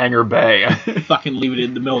mile-long hangar bay. Fucking leave it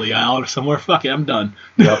in the middle of the aisle or somewhere. Fuck it, I'm done.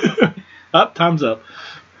 Yep. Up, time's up.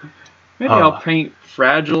 Maybe I'll paint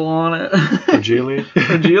Fragile on it. Fragile?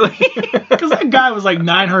 Because that guy was like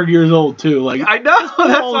 900 years old, too. Like I know. That's why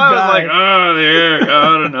I was like, oh, there,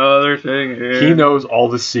 got another thing here. He knows all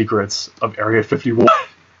the secrets of Area 51.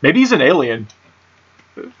 Maybe he's an alien.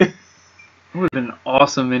 It would have been an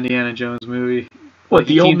awesome Indiana Jones movie. What,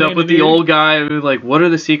 he teamed up with the old guy who, like, what are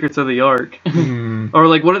the secrets of the Ark? Or,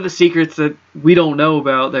 like, what are the secrets that we don't know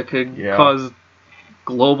about that could cause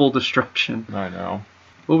global destruction? I know.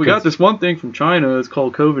 Well, we got this one thing from China. It's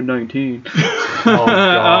called COVID-19. Oh,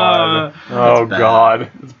 God. Oh,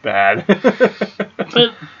 God. It's bad.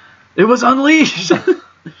 But it was unleashed.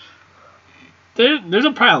 There's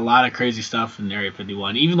probably a lot of crazy stuff in Area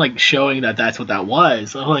 51. Even, like, showing that that's what that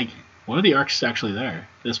was. I'm like, what are the Arks actually there?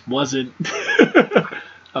 This wasn't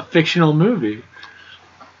a fictional movie.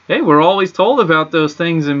 Hey, we're always told about those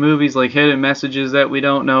things in movies, like hidden messages that we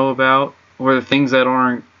don't know about, or the things that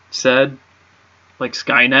aren't said. Like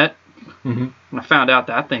Skynet. When I found out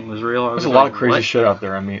that thing was real, There's a lot of crazy shit out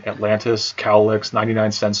there. I mean, Atlantis, Cowlicks,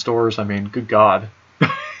 99-cent stores. I mean, good God.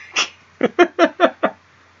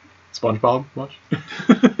 SpongeBob, much?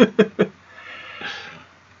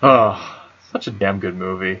 Such a damn good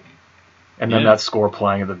movie. And then that score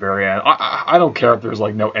playing at the very end. I don't care if there's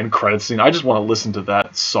like no end credits scene. I just want to listen to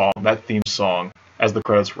that song, that theme song, as the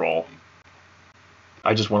credits roll.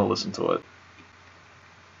 I just want to listen to it.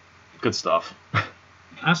 Good stuff.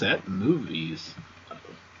 Honestly, that movies.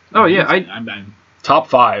 Oh yeah, I'm top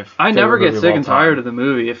 5. I never get sick and tired of the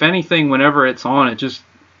movie. If anything, whenever it's on, it just,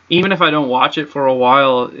 even if I don't watch it for a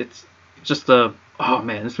while, it's just oh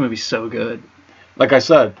man, this movie's so good. Like I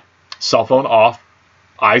said, cell phone off,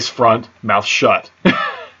 eyes front, mouth shut.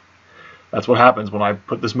 That's what happens when I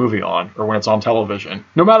put this movie on, or when it's on television.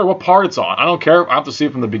 No matter what part it's on. I don't care. I have to see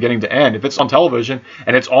it from the beginning to end. If it's on television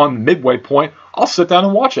and it's on the midway point, I'll sit down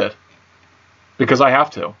and watch it. Because I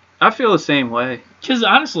have to. I feel the same way. Because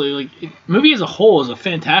honestly, like, movie as a whole is a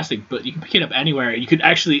fantastic, but you can pick it up anywhere. You could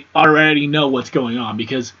actually already know what's going on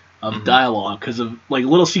because of dialogue, because of like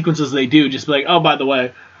little sequences they do. Just be like, oh, by the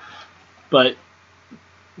way. But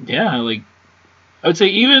yeah, like I would say,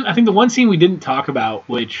 even I think the one scene we didn't talk about,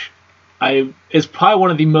 which is probably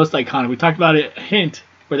one of the most iconic. We talked about it,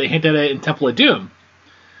 where they hint at it in Temple of Doom.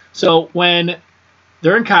 So when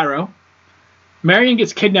they're in Cairo, Marion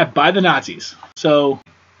gets kidnapped by the Nazis. So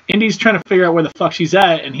Indy's trying to figure out where the fuck she's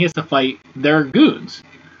at, and he has to fight their goons.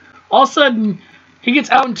 All of a sudden, he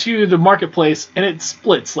gets out into the marketplace, and it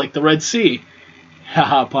splits like the Red Sea.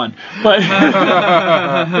 Haha, pun. But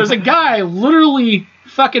there's a guy literally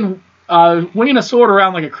fucking winging a sword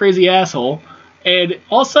around like a crazy asshole, and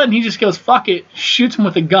all of a sudden he just goes, fuck it, shoots him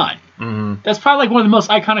with a gun. Mm-hmm. That's probably like one of the most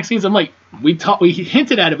iconic scenes. I'm like, we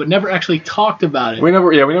hinted at it, but never actually talked about it. We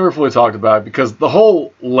never fully talked about it, because the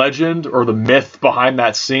whole legend or the myth behind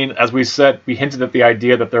that scene, as we said, we hinted at the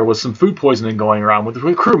idea that there was some food poisoning going around with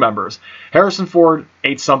crew members. Harrison Ford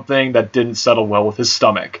ate something that didn't settle well with his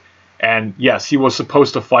stomach. And yes, he was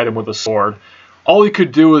supposed to fight him with a sword. All he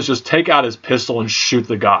could do was just take out his pistol and shoot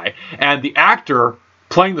the guy. And the actor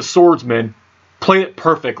playing the swordsman played it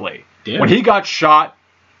perfectly. Damn. When he got shot,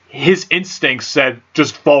 his instincts said,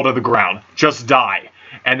 just fall to the ground. Just die.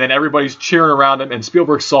 And then everybody's cheering around him, and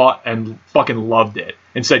Spielberg saw it and fucking loved it.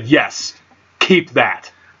 And said, yes, keep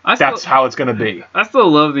that. That's how it's going to be. I still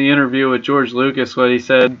love the interview with George Lucas when he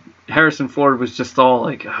said Harrison Ford was just all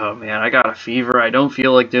like, oh man, I got a fever. I don't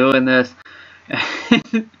feel like doing this.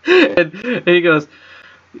 and he goes,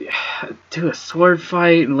 do a sword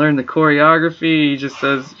fight and learn the choreography. He just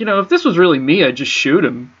says, if this was really me, I'd just shoot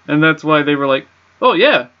him. And that's why they were like, oh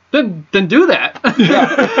yeah, then do that.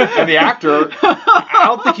 Yeah. And the actor, I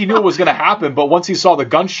don't think he knew what was going to happen, but once he saw the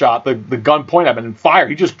gunshot, the gun point at him and fire,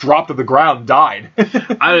 he just dropped to the ground and died.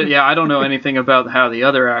 I don't know anything about how the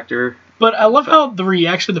other actor. But I love how the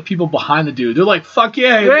reaction of the people behind the dude. They're like, fuck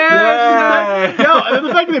yeah. Yeah. And then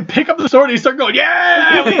the fact that they pick up the sword and they start going,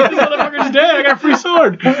 yeah, this motherfucker's dead. I got a free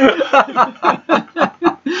sword.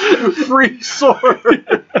 Free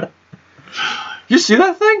sword. You see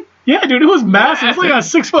that thing? Yeah, dude, it was massive. It's like a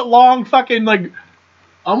 6 foot long fucking, like,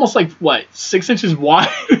 almost like, 6 inches wide?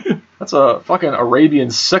 That's a fucking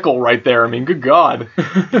Arabian sickle right there. I mean, good God.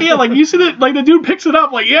 Yeah, like, you see that, like, the dude picks it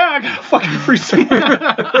up, like, yeah, I got a fucking free sword.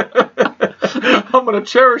 I'm gonna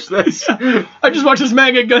cherish this. I just watched this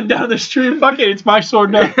man get gunned down the street. Fuck it, it's my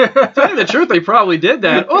sword now. To tell you the truth, they probably did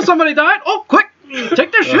that. Oh, somebody died? Oh, quick,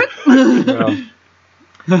 take their shit.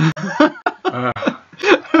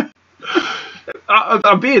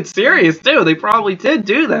 I'm being serious, too. They probably did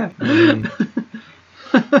do that.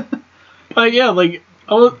 But yeah, like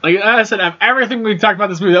I said, everything we talked about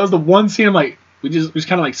this movie, that was the one scene I'm like, we just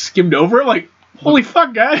kind of like skimmed over it. Like, holy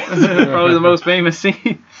fuck, guys. Probably the most famous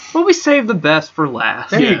scene. But we saved the best for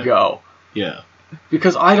last. There you go. Yeah.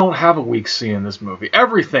 Because I don't have a weak scene in this movie.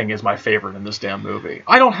 Everything is my favorite in this damn movie.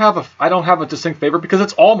 I don't have a distinct favorite because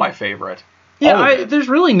it's all my favorite. Yeah, there's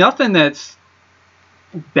really nothing that's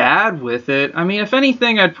bad with it. I mean, if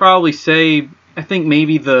anything, I'd probably say, I think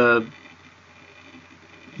maybe the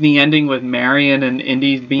ending with Marion and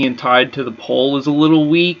Indy being tied to the pole is a little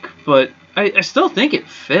weak, but I still think it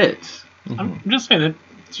fits. Mm-hmm. I'm just saying that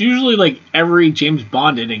it's usually like every James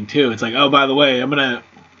Bond ending too. It's like, oh, by the way, I'm gonna,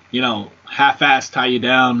 half-ass tie you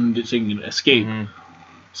down so you can escape. Mm-hmm.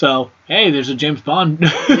 So, hey, there's a James Bond.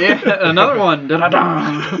 Yeah, another one.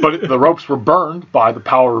 Da-da-da. But the ropes were burned by the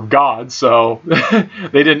power of God, so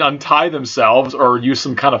they didn't untie themselves or use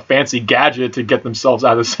some kind of fancy gadget to get themselves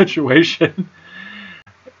out of the situation.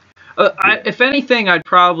 If anything, I'd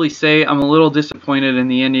probably say I'm a little disappointed in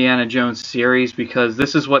the Indiana Jones series because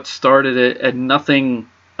this is what started it and nothing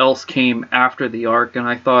else came after the Ark, and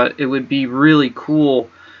I thought it would be really cool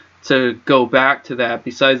to go back to that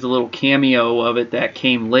besides the little cameo of it that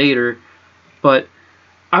came later. But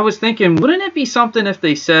I was thinking, wouldn't it be something if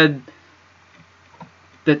they said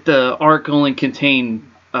that the Ark only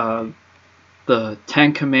contained the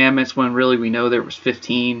 10 Commandments when really we know there was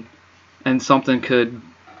 15 and something could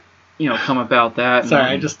come about that.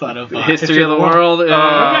 Sorry, I just thought of history of the world. We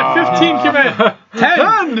got 15 commandments.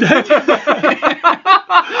 10.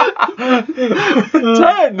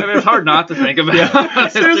 10. And it's hard not to think about. Yeah.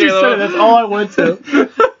 Seriously, that's all I went to.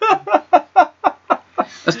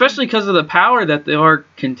 Especially because of the power that the Ark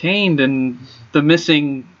contained and the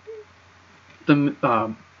missing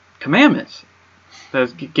commandments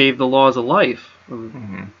that gave the laws of life, or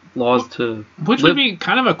laws to which would be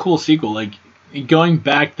kind of a cool sequel, like going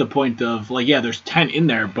back to the point of like, yeah, there's 10 in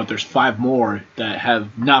there, but there's 5 more that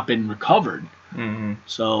have not been recovered.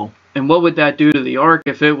 So, and what would that do to the Ark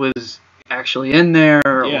if it was actually in there?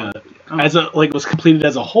 Yeah, as a like was completed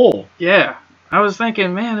as a whole. Yeah, I was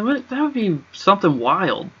thinking, man, that would be something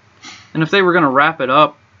wild. And if they were gonna wrap it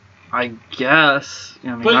up, I guess.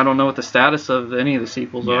 I mean, I don't know what the status of any of the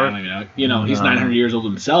sequels are. I mean, you know, he's 900 years old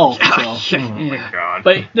himself. So. Oh my God.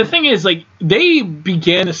 But the thing is, like, they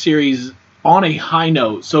began the series on a high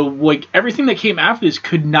note, so like everything that came after this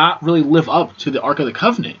could not really live up to the Ark of the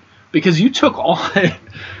Covenant because you took on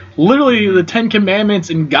literally the 10 Commandments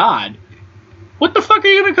and God. What the fuck are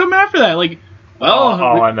you gonna come after that? Like, well,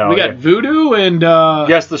 I know. We got voodoo and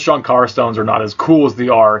yes, the Shankar stones are not as cool as the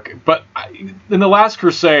Ark, but in the Last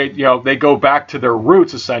Crusade, you know, they go back to their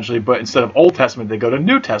roots essentially, but instead of Old Testament, they go to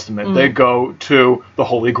New Testament. They go to the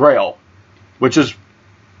Holy Grail, which is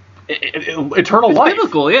eternal life.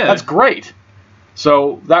 Biblical, yeah. That's great.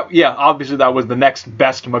 So that, yeah, obviously that was the next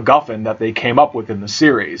best MacGuffin that they came up with in the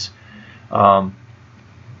series. Like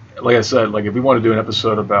I said, like if we want to do an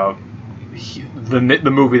episode about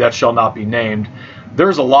the movie that shall not be named,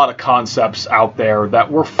 there's a lot of concepts out there that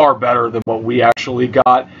were far better than what we actually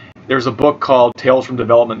got. There's a book called Tales from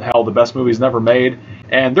Development Hell, the best movies never made,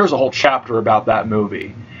 and there's a whole chapter about that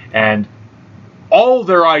movie. And all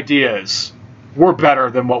their ideas were better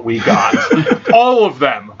than what we got. All of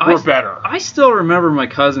them were better. I still remember my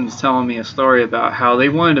cousins telling me a story about how they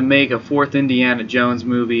wanted to make a 4th Indiana Jones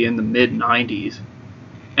movie in the mid-90s.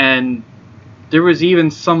 And there was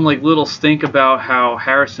even some like little stink about how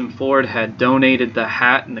Harrison Ford had donated the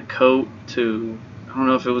hat and the coat to, I don't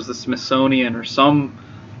know if it was the Smithsonian or some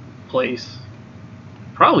place.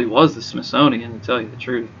 Probably was the Smithsonian, to tell you the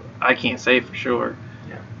truth. I can't say for sure.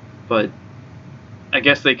 Yeah. But I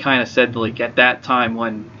guess they kind of said, like, at that time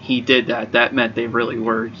when he did that, that meant they really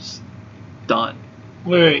were just done.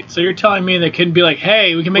 Wait, so you're telling me they couldn't be like,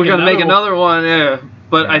 hey, we're going to make another one, yeah.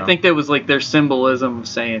 But yeah. I think that was like their symbolism of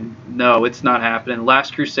saying, no, it's not happening.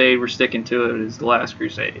 Last Crusade, we're sticking to it. It's the Last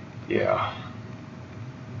Crusade. Yeah.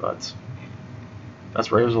 But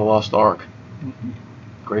that's Raiders of the Lost Ark.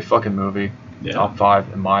 Great fucking movie. Yeah. Top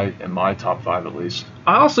 5 in my top 5 at least.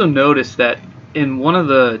 I also noticed that in one of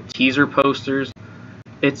the teaser posters,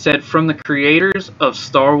 it said, from the creators of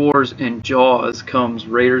Star Wars and Jaws comes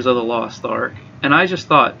Raiders of the Lost Ark. And I just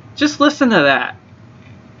thought, just listen to that.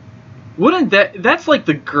 Wouldn't that's like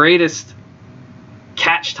the greatest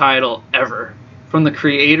catch title ever. From the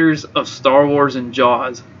creators of Star Wars and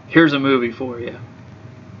Jaws. Here's a movie for you.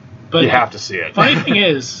 But you have to see it. Funny thing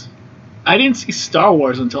is, I didn't see Star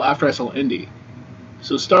Wars until after I saw Indy.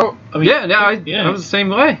 So I was the same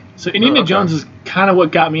way. So Indiana Jones is kind of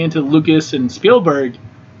what got me into Lucas and Spielberg,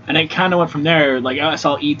 and it kind of went from there. Like I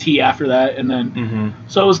saw E.T. after that, and then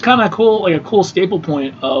so it was kind of cool, like a cool staple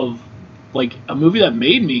point of like a movie that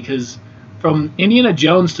made me, because from Indiana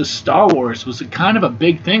Jones to Star Wars was kind of a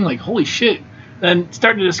big thing. Like holy shit! Then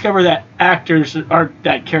starting to discover that actors aren't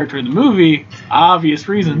that character in the movie, obvious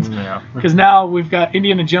reasons. Yeah. Because now we've got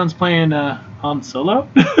Indiana Jones playing Han Solo.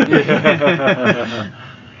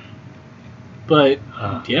 But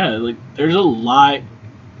yeah, like there's a lot.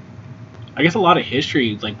 I guess a lot of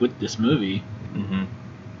history like with this movie.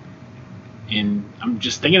 And I'm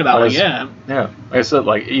just thinking about Yeah, like I said,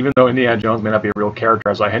 like even though Indiana Jones may not be a real character,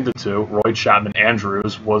 as I hinted to, Roy Chapman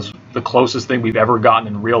Andrews was the closest thing we've ever gotten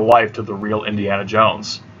in real life to the real Indiana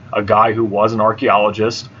Jones. A guy who was an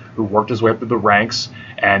archaeologist, who worked his way up through the ranks,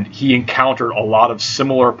 and he encountered a lot of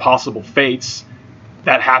similar possible fates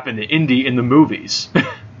that happened to Indy in the movies.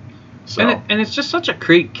 So. And it's just such a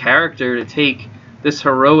great character to take this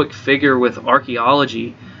heroic figure with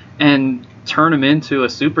archaeology and turn him into a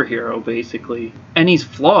superhero, basically. And he's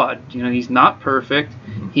flawed. You know, he's not perfect.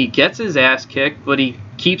 He gets his ass kicked, but he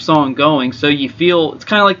keeps on going. So you feel it's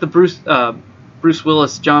kind of like the Bruce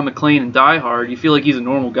Willis, John McClane in Die Hard. You feel like he's a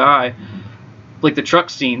normal guy. Like the truck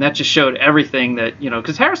scene, that just showed everything that, you know,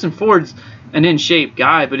 because Harrison Ford's an in-shape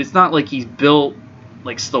guy, but it's not like he's built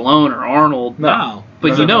like Stallone or Arnold. No.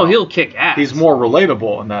 But he'll kick ass. He's more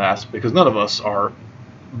relatable in that aspect because none of us are,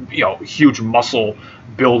 you know, huge muscle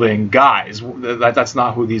building guys. That's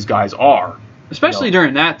not who these guys are. Especially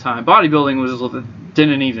during that time, bodybuilding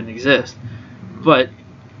didn't even exist. But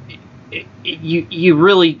you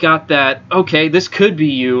really got that, okay, this could be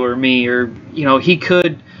you or me, or, you know, he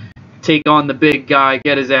could take on the big guy,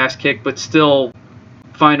 get his ass kicked, but still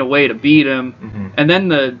find a way to beat him. Mm-hmm. And then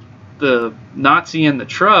the Nazi in the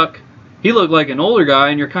truck, he looked like an older guy,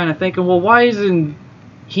 and you're kind of thinking, well, why isn't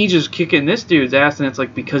he just kicking this dude's ass? And it's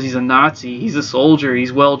like, because he's a Nazi, he's a soldier,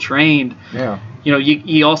 he's well trained. Yeah. You know,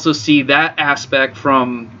 you also see that aspect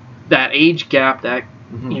from that age gap that,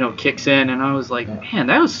 you know, kicks in, and I was like, man,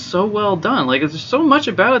 that was so well done. Like, there's so much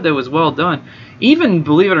about it that was well done. Even,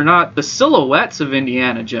 believe it or not, the silhouettes of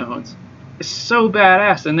Indiana Jones is so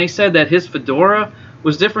badass. And they said that his fedora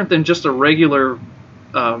was different than just a regular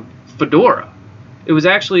fedora. It was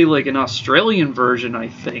actually like an Australian version, I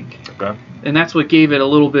think. Okay. And that's what gave it a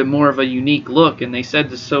little bit more of a unique look. And they said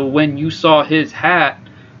that, so when you saw his hat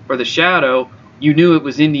or the shadow, you knew it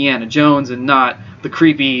was Indiana Jones and not the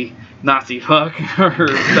creepy Nazi fuck or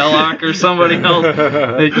Belloc or somebody else.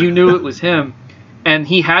 That you knew it was him. And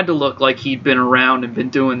he had to look like he'd been around and been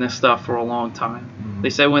doing this stuff for a long time. They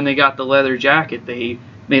said when they got the leather jacket, they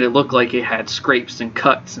made it look like it had scrapes and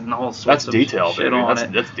cuts and all sorts of detail, shit baby. on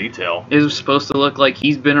it. That's detail. It was supposed to look like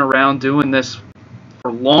he's been around doing this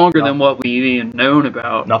for longer than what we've even known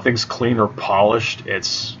about. Nothing's clean or polished.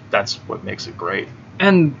 That's what makes it great.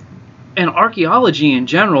 And archaeology in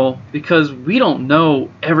general, because we don't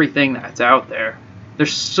know everything that's out there.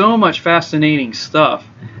 There's so much fascinating stuff.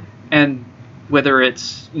 And whether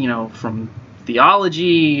it's, you know, from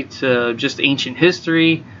theology to just ancient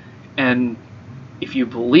history, and if you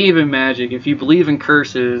believe in magic, if you believe in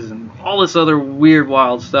curses and all this other weird,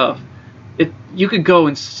 wild stuff, you could go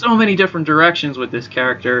in so many different directions with this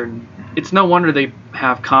character, and it's no wonder they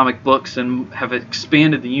have comic books and have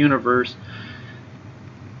expanded the universe.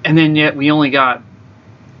 And then yet we only got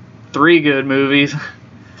 3 good movies.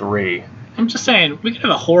 3. I'm just saying, we could have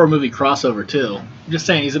a horror movie crossover, too. I'm just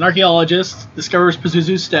saying, he's an archaeologist, discovers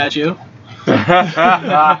Pazuzu's statue.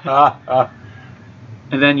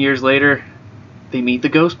 And then years later, they meet the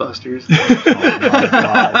Ghostbusters. Oh my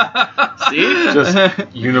God. See?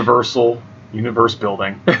 Just universe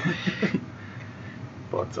building.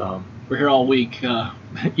 But we're here all week.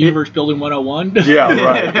 Universe building 101. Yeah,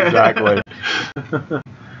 right. Exactly.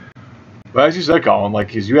 But as you said, Colin, like,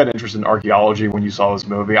 because you had interest in archaeology when you saw this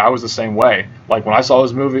movie, I was the same way. Like, when I saw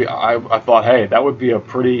this movie, I thought, hey, that would be a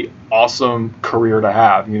pretty awesome career to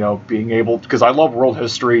have, you know, being able, because I love world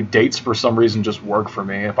history. Dates, for some reason, just work for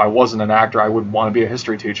me. If I wasn't an actor, I would want to be a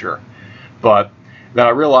history teacher. But then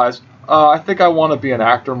I realized, I think I want to be an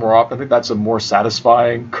actor more often. I think that's a more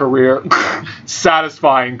satisfying career.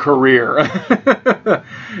 Satisfying career.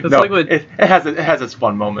 It has its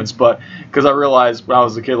fun moments, but because I realized when I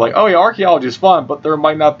was a kid, like, oh yeah, archaeology is fun, but there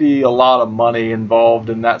might not be a lot of money involved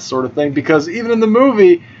in that sort of thing. Because even in the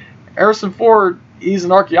movie, Harrison Ford, he's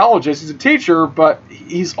an archaeologist, he's a teacher, but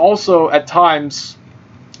he's also at times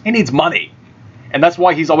he needs money. And that's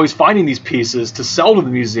why he's always finding these pieces to sell to the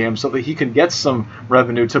museum so that he can get some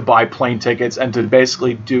revenue to buy plane tickets and to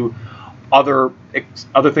basically do other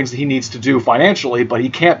things that he needs to do financially, but he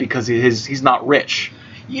can't because he's not rich.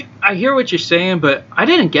 I hear what you're saying, but I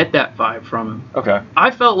didn't get that vibe from him. Okay.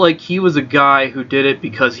 I felt like he was a guy who did it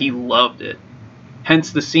because he loved it.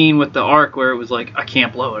 Hence the scene with the Ark where it was like, I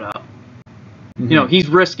can't blow it up. Mm-hmm. You know, he's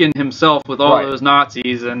risking himself with all those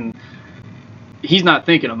Nazis, and he's not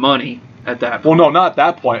thinking of money at that point. Well, no, not at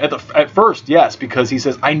that point. At first, yes, because he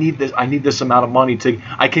says, I need this amount of money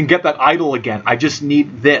I can get that idol again. I just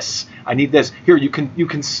need this. I need this. Here, you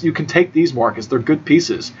can take these, Marcus. They're good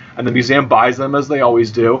pieces. And the museum buys them, as they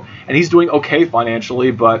always do. And he's doing okay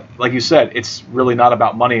financially, but like you said, it's really not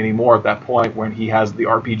about money anymore at that point when he has the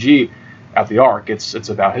RPG at the Ark. It's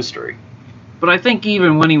about history. But I think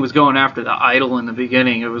even when he was going after the idol in the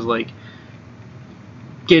beginning, it was like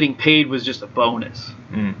getting paid was just a bonus.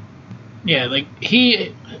 Mm. Yeah, like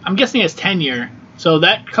I'm guessing he has tenure, so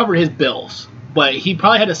that covered his bills. But he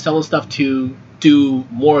probably had to sell his stuff to do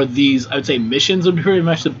more of these, I would say missions would be pretty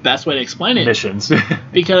much the best way to explain it. Missions.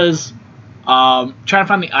 Because trying to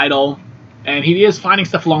find the idol, and he is finding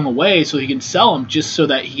stuff along the way so he can sell them just so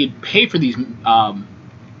that he could pay for these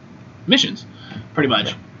missions, pretty much.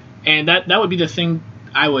 Yeah. And that would be the thing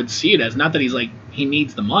I would see it as. Not that he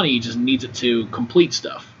needs the money, he just needs it to complete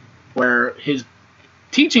stuff. Where his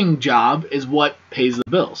teaching job is what pays the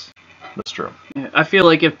bills. That's true. Yeah, I feel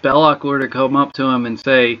like if Belloc were to come up to him and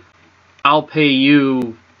say, I'll pay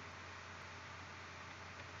you,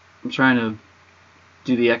 I'm trying to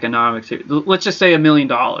do the economics here, let's just say $1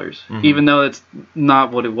 million, even though it's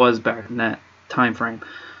not what it was back in that time frame.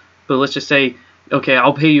 But let's just say, okay,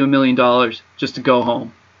 I'll pay you $1 million just to go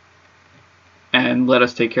home and let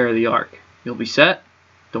us take care of the Ark. You'll be set?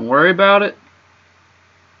 don't worry about it.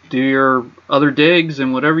 Do your other digs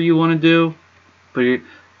and whatever you want to do. But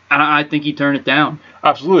I think he turned it down.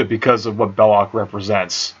 Absolutely, because of what Belloc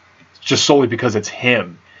represents. Just solely because it's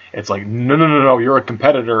him. It's like, no, you're a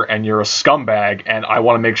competitor and you're a scumbag, and I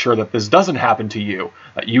want to make sure that this doesn't happen to you.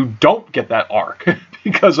 That you don't get that arc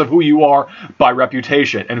because of who you are by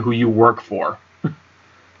reputation and who you work for.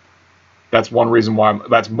 That's one reason why.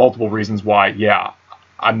 That's multiple reasons why. Yeah,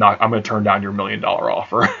 I'm going to turn down your $1 million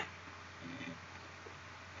offer.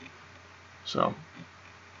 So,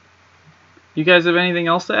 you guys have anything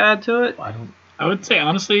else to add to it? I would say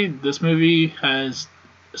honestly, this movie has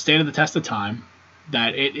stood the test of time.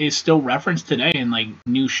 That it is still referenced today in like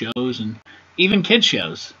new shows and even kids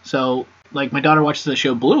shows. So like my daughter watches the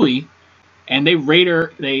show Bluey, and they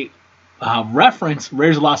reference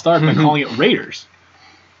Raiders of the Lost Ark by calling it Raiders.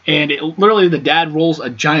 And literally the dad rolls a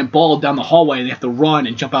giant ball down the hallway and they have to run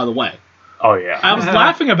and jump out of the way. Oh yeah. I was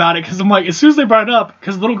laughing about it because I'm like, as soon as they brought it up,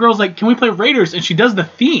 because the little girl's like, "Can we play Raiders?" And she does the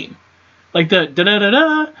theme, like the da da da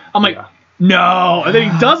da. I'm like, no, and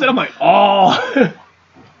then he does it. I'm like, oh.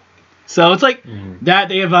 So it's like that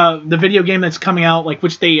they have the video game that's coming out, like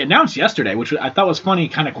which they announced yesterday, which I thought was funny,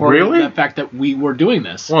 kind of correlated the fact that we were doing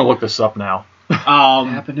this. I want to look this up now. It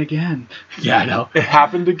happened again. Yeah, I know. It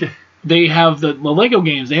happened again. They have the Lego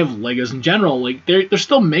games. They have Legos in general. Like they're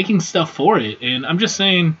still making stuff for it, and I'm just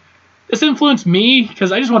saying, this influenced me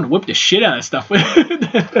because I just wanted to whip the shit out of stuff with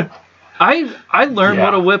it. I learned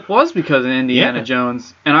what a whip was because of Indiana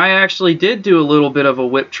Jones, and I actually did do a little bit of a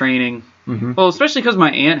whip training. Well, especially because my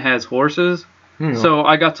aunt has horses, so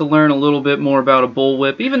I got to learn a little bit more about a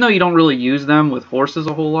bullwhip, even though you don't really use them with horses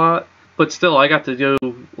a whole lot. But still, I got to do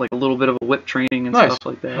like a little bit of a whip training and stuff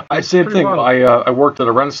like that. Same thing. I worked at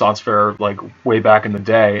a Renaissance fair like way back in the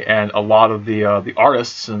day, and a lot of the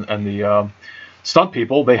artists and the stunt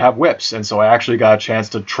people, they have whips, and so I actually got a chance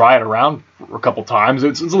to try it around a couple times.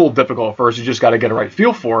 It's a little difficult at first. You just got to get a right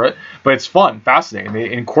feel for it, but it's fun, fascinating.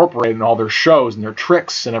 They incorporate it in all their shows and their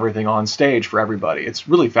tricks and everything on stage for everybody. It's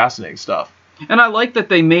really fascinating stuff. And I like that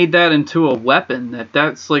they made that into a weapon.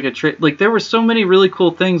 That's like a like there were so many really cool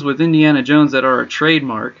things with Indiana Jones that are a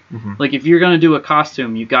trademark. Like if you're gonna do a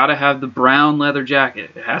costume, you gotta have the brown leather jacket.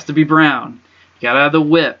 It has to be brown. You gotta have the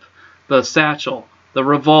whip, the satchel, the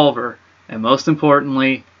revolver. And most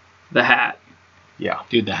importantly, the hat. Yeah.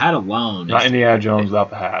 Dude, the hat alone. Not Indiana Jones without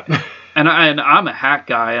the hat. and I'm a hat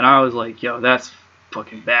guy, and I was like, yo, that's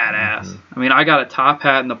fucking badass. I mean, I got a top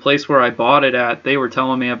hat, and the place where I bought it at, they were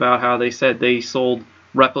telling me about how they said they sold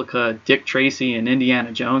replica Dick Tracy and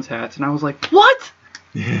Indiana Jones hats. And I was like, what?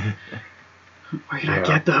 Where can I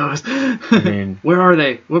get those? I mean, where are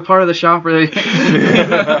they? What part of the shop are they?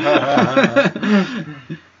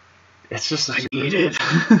 It's just I need it.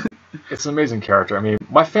 It's an amazing character. I mean,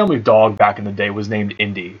 my family dog back in the day was named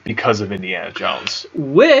Indy because of Indiana Jones.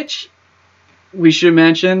 Which, we should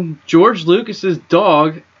mention, George Lucas's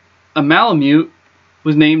dog, a Malamute,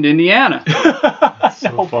 was named Indiana.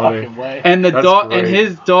 So funny. Way. And and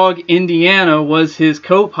his dog Indiana was his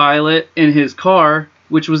co-pilot in his car,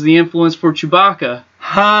 which was the influence for Chewbacca.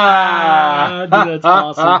 Dude, that's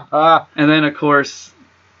awesome. And then, of course,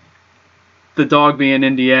 the dog being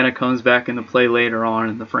Indiana comes back into play later on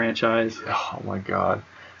in the franchise. Oh my god.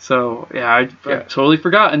 So yeah, I totally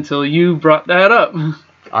forgot until you brought that up.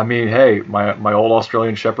 I mean, hey, my old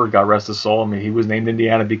Australian Shepherd, God rest his soul, I mean, he was named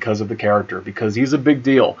Indiana because of the character, because he's a big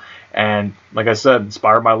deal. And like I said,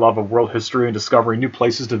 inspired my love of world history and discovering new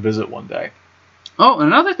places to visit one day. Oh, and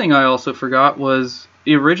another thing I also forgot was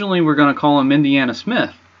originally we're going to call him Indiana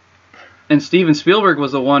Smith. And Steven Spielberg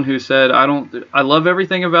was the one who said, I love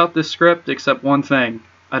everything about this script except one thing.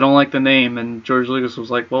 I don't like the name. And George Lucas was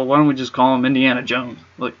like, well, why don't we just call him Indiana Jones?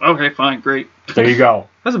 Like, okay, fine, great. There you go.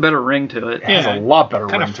 Has a better ring to it. It has a lot better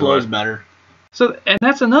ring to it. Kind of flows better. So, and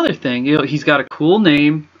that's another thing. You know, he's got a cool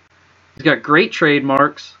name. He's got great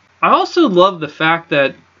trademarks. I also love the fact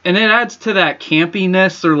that, and it adds to that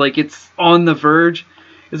campiness or like it's on the verge,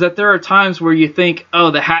 is that there are times where you think,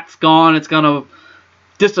 oh, the hat's gone, it's going to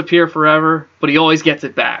disappear forever, but he always gets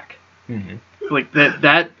it back. Like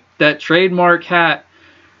that trademark hat.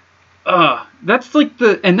 That's like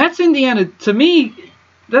that's Indiana to me.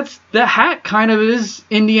 That's the hat kind of is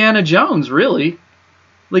Indiana Jones, really.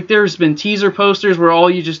 Like there's been teaser posters where all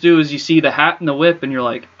you just do is you see the hat and the whip, and you're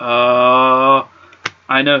like, I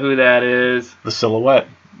know who that is. The silhouette.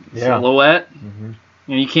 Yeah. Silhouette.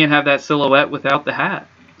 You can't have that silhouette without the hat.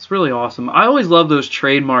 It's really awesome. I always love those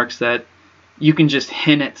trademarks that you can just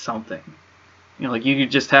hint at something. You know, like you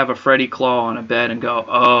could just have a Freddy claw on a bed and go,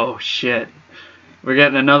 oh shit, we're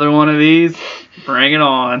getting another one of these? Bring it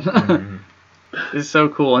on. It's so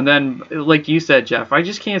cool. And then, like you said, Jeff, I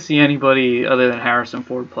just can't see anybody other than Harrison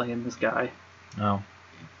Ford playing this guy. No.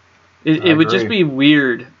 It would just be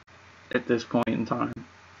weird at this point in time.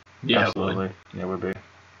 Yeah, absolutely. Yeah, it would be.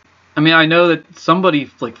 I mean, I know that somebody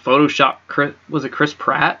like photoshopped Chris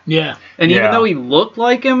Pratt? Yeah. And even though he looked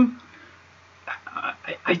like him,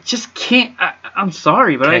 I just can't. I'm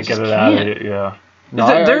sorry, but I just can't. Out of it, yeah. No,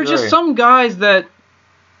 there's just some guys that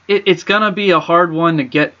it's gonna be a hard one to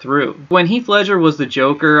get through. When Heath Ledger was the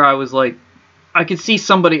Joker, I was like, I could see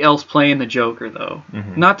somebody else playing the Joker though.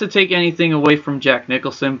 Mm-hmm. Not to take anything away from Jack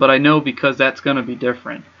Nicholson, but I know because that's gonna be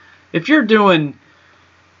different. If you're doing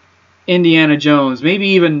Indiana Jones, maybe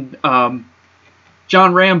even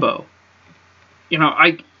John Rambo,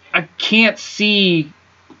 I can't see,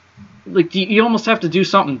 like, you almost have to do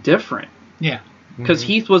something different. Yeah. Because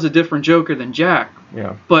Heath was a different Joker than Jack.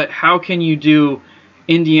 Yeah. But how can you do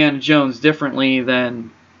Indiana Jones differently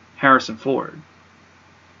than Harrison Ford?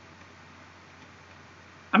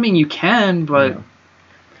 I mean, you can, but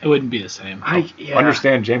it wouldn't be the same. I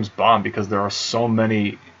understand James Bond because there are so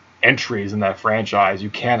many entries in that franchise. You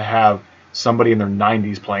can't have somebody in their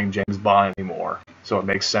 90s playing James Bond anymore. So it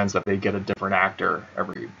makes sense that they get a different actor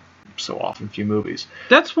every so often, few movies.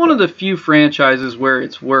 That's one of the few franchises where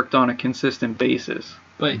it's worked on a consistent basis.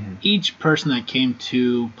 But each person that came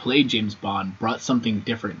to play James Bond brought something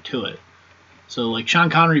different to it. So, like,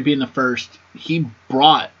 Sean Connery being the first, he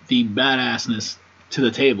brought the badassness to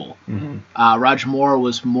the table. Mm-hmm. Roger Moore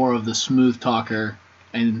was more of the smooth talker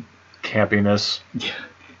and campiness. Yeah.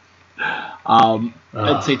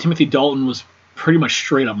 I'd say Timothy Dalton was pretty much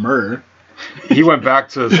straight up murder. He went back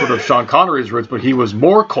to sort of Sean Connery's roots, but he was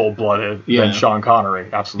more cold-blooded than Sean Connery.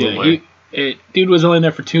 Absolutely. Yeah, dude was only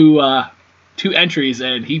there for two entries,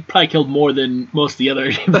 and he probably killed more than most of the other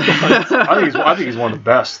James Bonds. I think he's one of the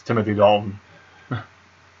best, Timothy Dalton.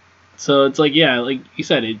 So it's like, yeah, like you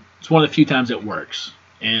said, it's one of the few times it works.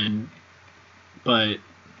 But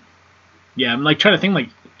yeah, I'm like trying to think, like,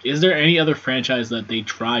 is there any other franchise that they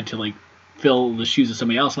tried to like fill the shoes of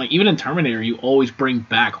somebody else? Like, even in Terminator, you always bring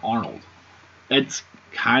back Arnold. That's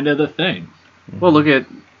kind of the thing. Well, look at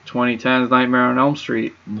 2010's Nightmare on Elm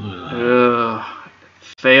Street.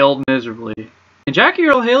 Failed miserably. And Jackie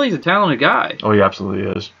Earle Haley's a talented guy. Oh, he absolutely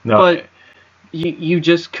is. No, but you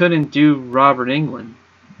just couldn't do Robert Englund.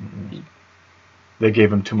 They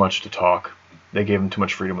gave him too much to talk. They gave him too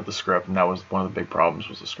much freedom with the script, and that was one of the big problems,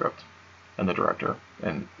 was the script and the director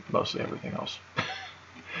and mostly everything else.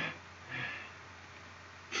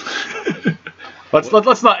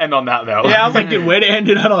 Let's not end on that, though. Yeah, I was like, dude, way to end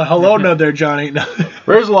it on a hello note there, Johnny. No.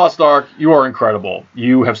 Raiders of the Lost Ark, you are incredible.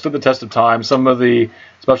 You have stood the test of time. Some of the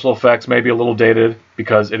special effects may be a little dated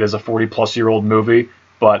because it is a 40-plus-year-old movie,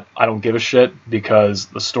 but I don't give a shit because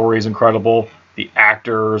the story is incredible. The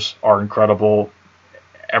actors are incredible.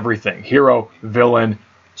 Everything. Hero, villain,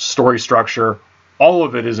 story structure, all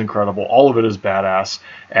of it is incredible. All of it is badass.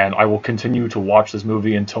 And I will continue to watch this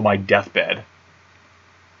movie until my deathbed.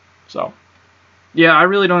 So... yeah, I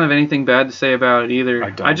really don't have anything bad to say about it either.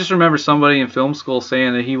 I just remember somebody in film school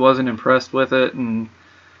saying that he wasn't impressed with it, and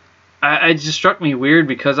it just struck me weird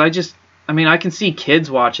because I can see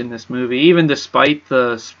kids watching this movie, even despite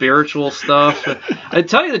the spiritual stuff. I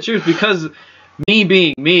tell you the truth, because me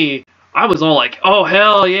being me, I was all like, oh,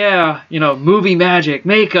 hell yeah, movie magic,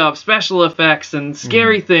 makeup, special effects, and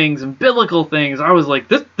scary things, and biblical things. I was like,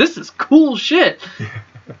 this is cool shit.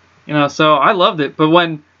 So I loved it,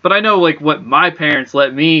 But I know, like, what my parents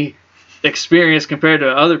let me experience compared to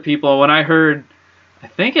other people. When I heard, I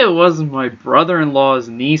think it was my brother-in-law's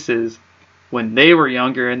nieces, when they were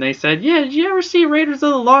younger, and they said, yeah, did you ever see Raiders of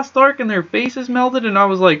the Lost Ark and their faces melted? And I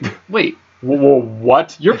was like, wait.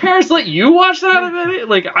 What? Your parents let you watch that?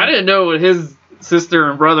 Like, I didn't know what his sister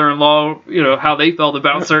and brother-in-law, how they felt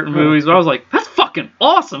about certain movies. But I was like, that's fucking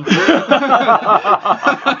awesome.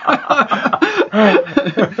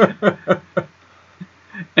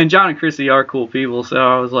 And John and Chrissy are cool people, so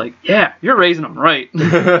I was like, yeah, you're raising them right.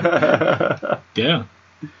 Yeah.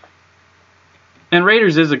 And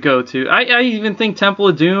Raiders is a go-to. I even think Temple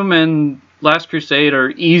of Doom and Last Crusade are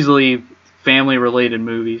easily family-related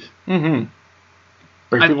movies. Mm-hmm.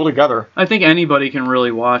 Bring people together. I think anybody can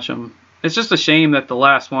really watch them. It's just a shame that the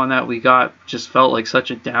last one that we got just felt like such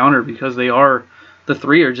a downer because the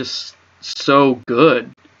three are just so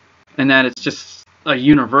good. And that it's just a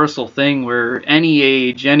universal thing where any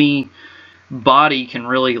age, any body can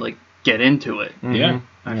really like get into it. Mm-hmm. Yeah.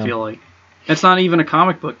 I feel like it's not even a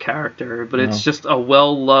comic book character, but it's just a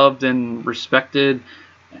well-loved and respected.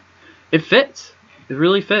 It fits. It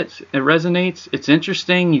really fits. It resonates. It's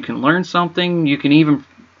interesting. You can learn something. You can even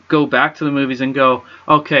go back to the movies and go,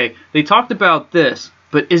 okay, they talked about this,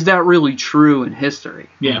 but is that really true in history?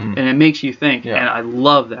 Yeah. And it makes you think, and I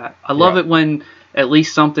love that. I love it when at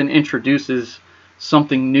least something introduces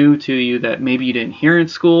something new to you that maybe you didn't hear in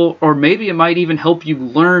school, or maybe it might even help you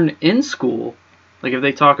learn in school. Like if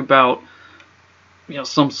they talk about, you know,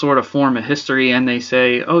 some sort of form of history and they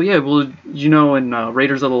say, oh yeah, well, you know, in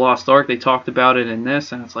Raiders of the Lost Ark, they talked about it in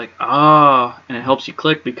this, and it's like, and it helps you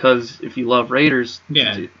click because if you love Raiders, you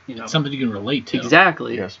know, it's something you can relate to.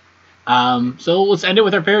 Exactly. Yes. So let's end it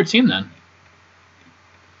with our favorite scene then.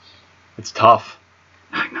 It's tough.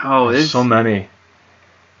 I know. There's so many.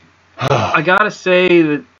 I gotta say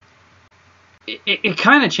that it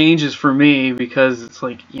kind of changes for me because it's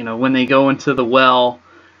like, you know, when they go into the well,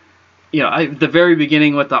 you know, the very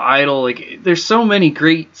beginning with the idol, like, there's so many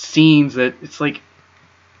great scenes that it's like,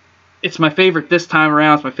 it's my favorite this time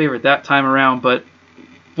around, it's my favorite that time around, but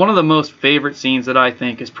one of the most favorite scenes that I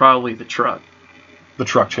think is probably the truck. The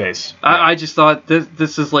truck chase. I just thought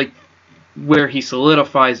this is like where he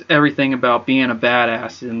solidifies everything about being a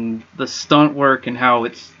badass, and the stunt work and how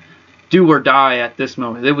it's do or die at this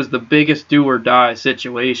moment. It was the biggest do or die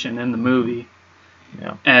situation in the movie.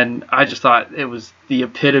 Yeah. And I just thought it was the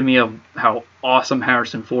epitome of how awesome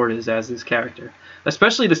Harrison Ford is as his character.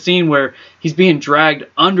 Especially the scene where he's being dragged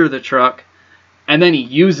under the truck and then he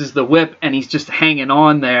uses the whip and he's just hanging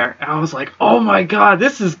on there. And I was like, oh my God,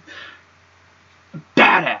 this is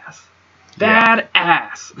badass.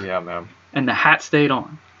 Badass. Yeah, man. And the hat stayed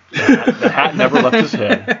on. The hat never left his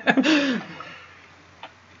head.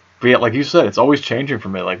 But yeah, like you said, it's always changing for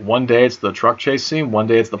me. Like one day it's the truck chase scene, one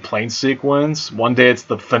day it's the plane sequence, one day it's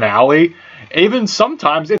the finale, even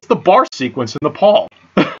sometimes it's the bar sequence in the Palm.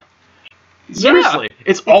 Seriously,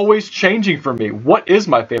 it's always changing for me. What is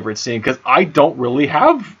my favorite scene? Because I don't really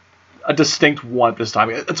have a distinct one this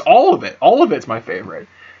time. It's all of it. All of it's my favorite.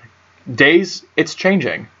 Days, it's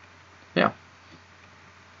changing. Yeah.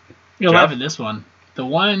 You'll laugh at this one. The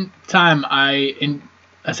one time I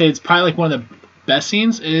say it's probably like one of the best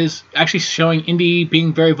scenes is actually showing Indy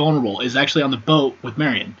being very vulnerable. Is actually on the boat with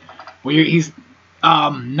Marion, where he's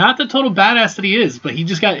not the total badass that he is, but he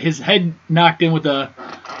just got his head knocked in with the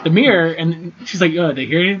mirror, and she's like, "Oh, did you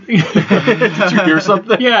hear anything? Did you hear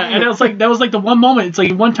something?" Yeah, and it was like that was like the one moment. It's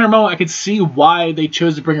like one time moment I could see why they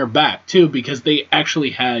chose to bring her back too, because they actually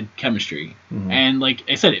had chemistry, and like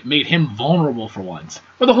I said, it made him vulnerable for once.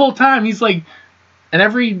 But the whole time he's like, and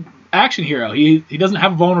every action hero, he doesn't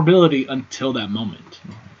have vulnerability until that moment.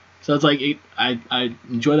 So it's like I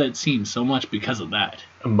enjoy that scene so much because of that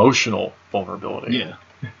emotional vulnerability. Yeah.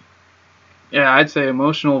 Yeah, I'd say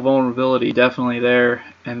emotional vulnerability definitely there,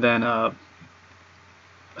 and then a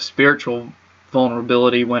spiritual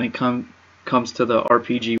vulnerability when it comes to the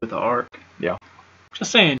RPG with the Ark. Yeah.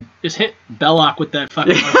 Just saying, just hit Belloc with that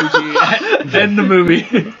fucking RPG. End the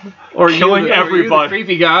movie. Or killing everybody. The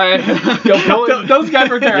creepy guy. Those guys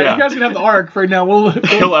right there. Yeah. You guys can have the Ark right now. We'll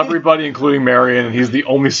kill everybody, including Marion, and he's the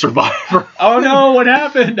only survivor. Oh no! What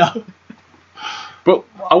happened? No. But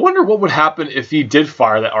I wonder what would happen if he did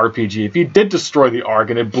fire that RPG. If he did destroy the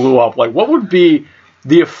Ark and it blew up, like what would be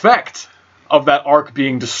the effect of that Ark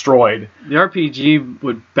being destroyed? The RPG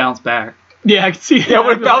would bounce back. Yeah, I can see that. Yeah,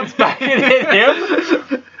 would it bounce back and hit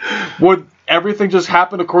him? Would everything just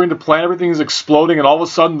happen according to plan? Everything's exploding, and all of a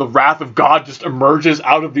sudden the wrath of God just emerges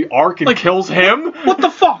out of the Ark and kills him? What the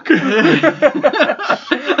fuck?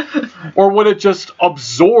 Or would it just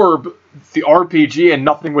absorb the RPG and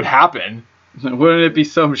nothing would happen? Wouldn't it be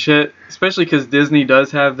some shit? Especially because Disney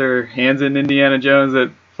does have their hands in Indiana Jones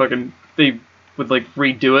that fucking they would like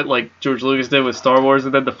redo it like George Lucas did with Star Wars,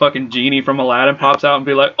 and then the fucking genie from Aladdin pops out and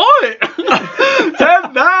be like, "Oi!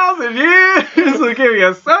 10,000 years will give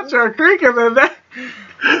you such a creaking than that."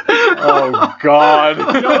 Oh God!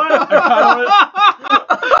 You know what?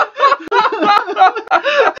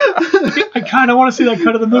 I kind of want to see that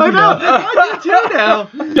cut of the movie now. I do too now.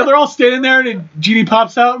 Yeah, they're all standing there, and then Genie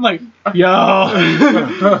pops out. I'm like, yo.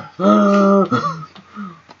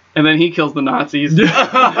 And then he kills the Nazis.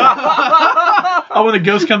 Oh, when the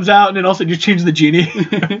ghost comes out, and then also just change the Genie.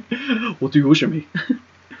 What do you wish of me?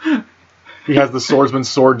 He has the swordsman's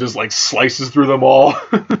sword, just like slices through them all.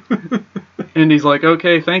 And he's like,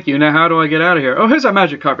 "Okay, thank you. Now how do I get out of here? Oh, here's our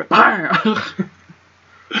magic carpet."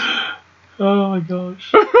 Oh my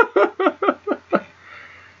gosh.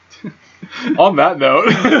 On that note,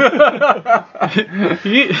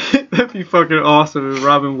 that'd be fucking awesome if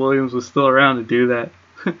Robin Williams was still around to do that.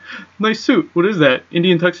 Nice suit. What is that?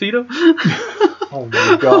 Indian tuxedo? Oh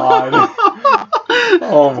my God.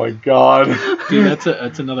 Oh my God. Dude,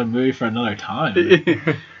 that's another movie for another time.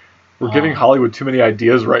 We're giving Hollywood too many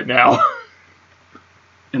ideas right now.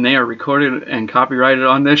 and they are recorded and copyrighted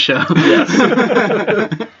on this show.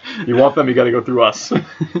 Yes. You want them, you got to go through us.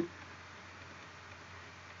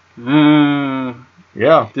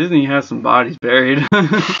 Yeah. Disney has some bodies buried.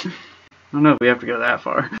 I don't know if we have to go that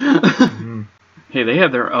far. Mm-hmm. Hey, they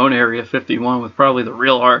have their own Area 51 with probably the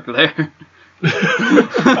real Ark there.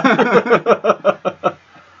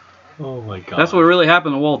 Oh my god. That's what really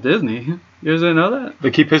happened to Walt Disney. You guys didn't know that? They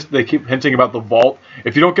keep hinting about the vault.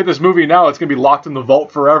 If you don't get this movie now, it's going to be locked in the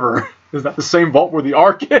vault forever. Is that the same vault where the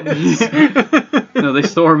Ark is? No, they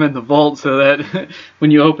store them in the vault so that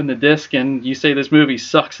when you open the disc and you say this movie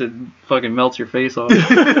sucks, it fucking melts your face off.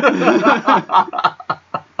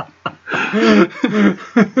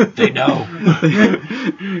 They know.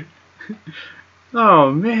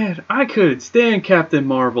 Oh man, I couldn't stand Captain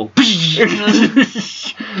Marvel.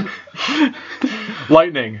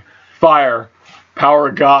 Lightning, fire, power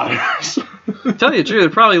of God. Tell you the truth,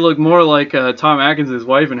 it probably looked more like Tom Atkins'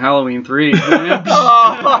 wife in Halloween 3. Oh my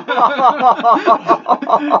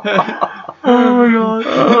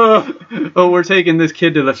god. Oh, we're taking this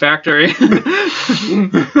kid to the factory.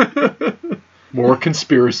 More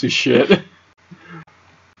conspiracy shit.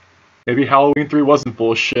 Maybe Halloween 3 wasn't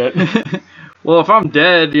full of shit. Well, if I'm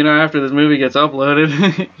dead, after this movie gets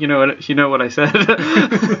uploaded, you know what I said.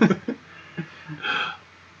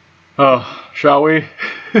 Oh, shall we?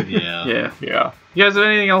 Yeah. Yeah. You guys have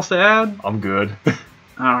anything else to add? I'm good.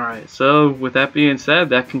 Alright, so with that being said,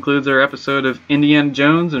 that concludes our episode of Indiana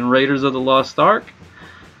Jones and Raiders of the Lost Ark.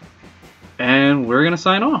 And we're going to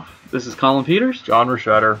sign off. This is Colin Peters. John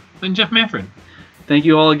Rashetter. And Jeff Manfred. Thank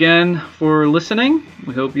you all again for listening.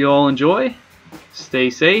 We hope you all enjoy.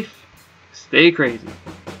 Stay safe. Stay crazy.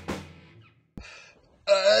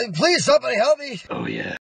 Please, somebody help me. Oh, yeah.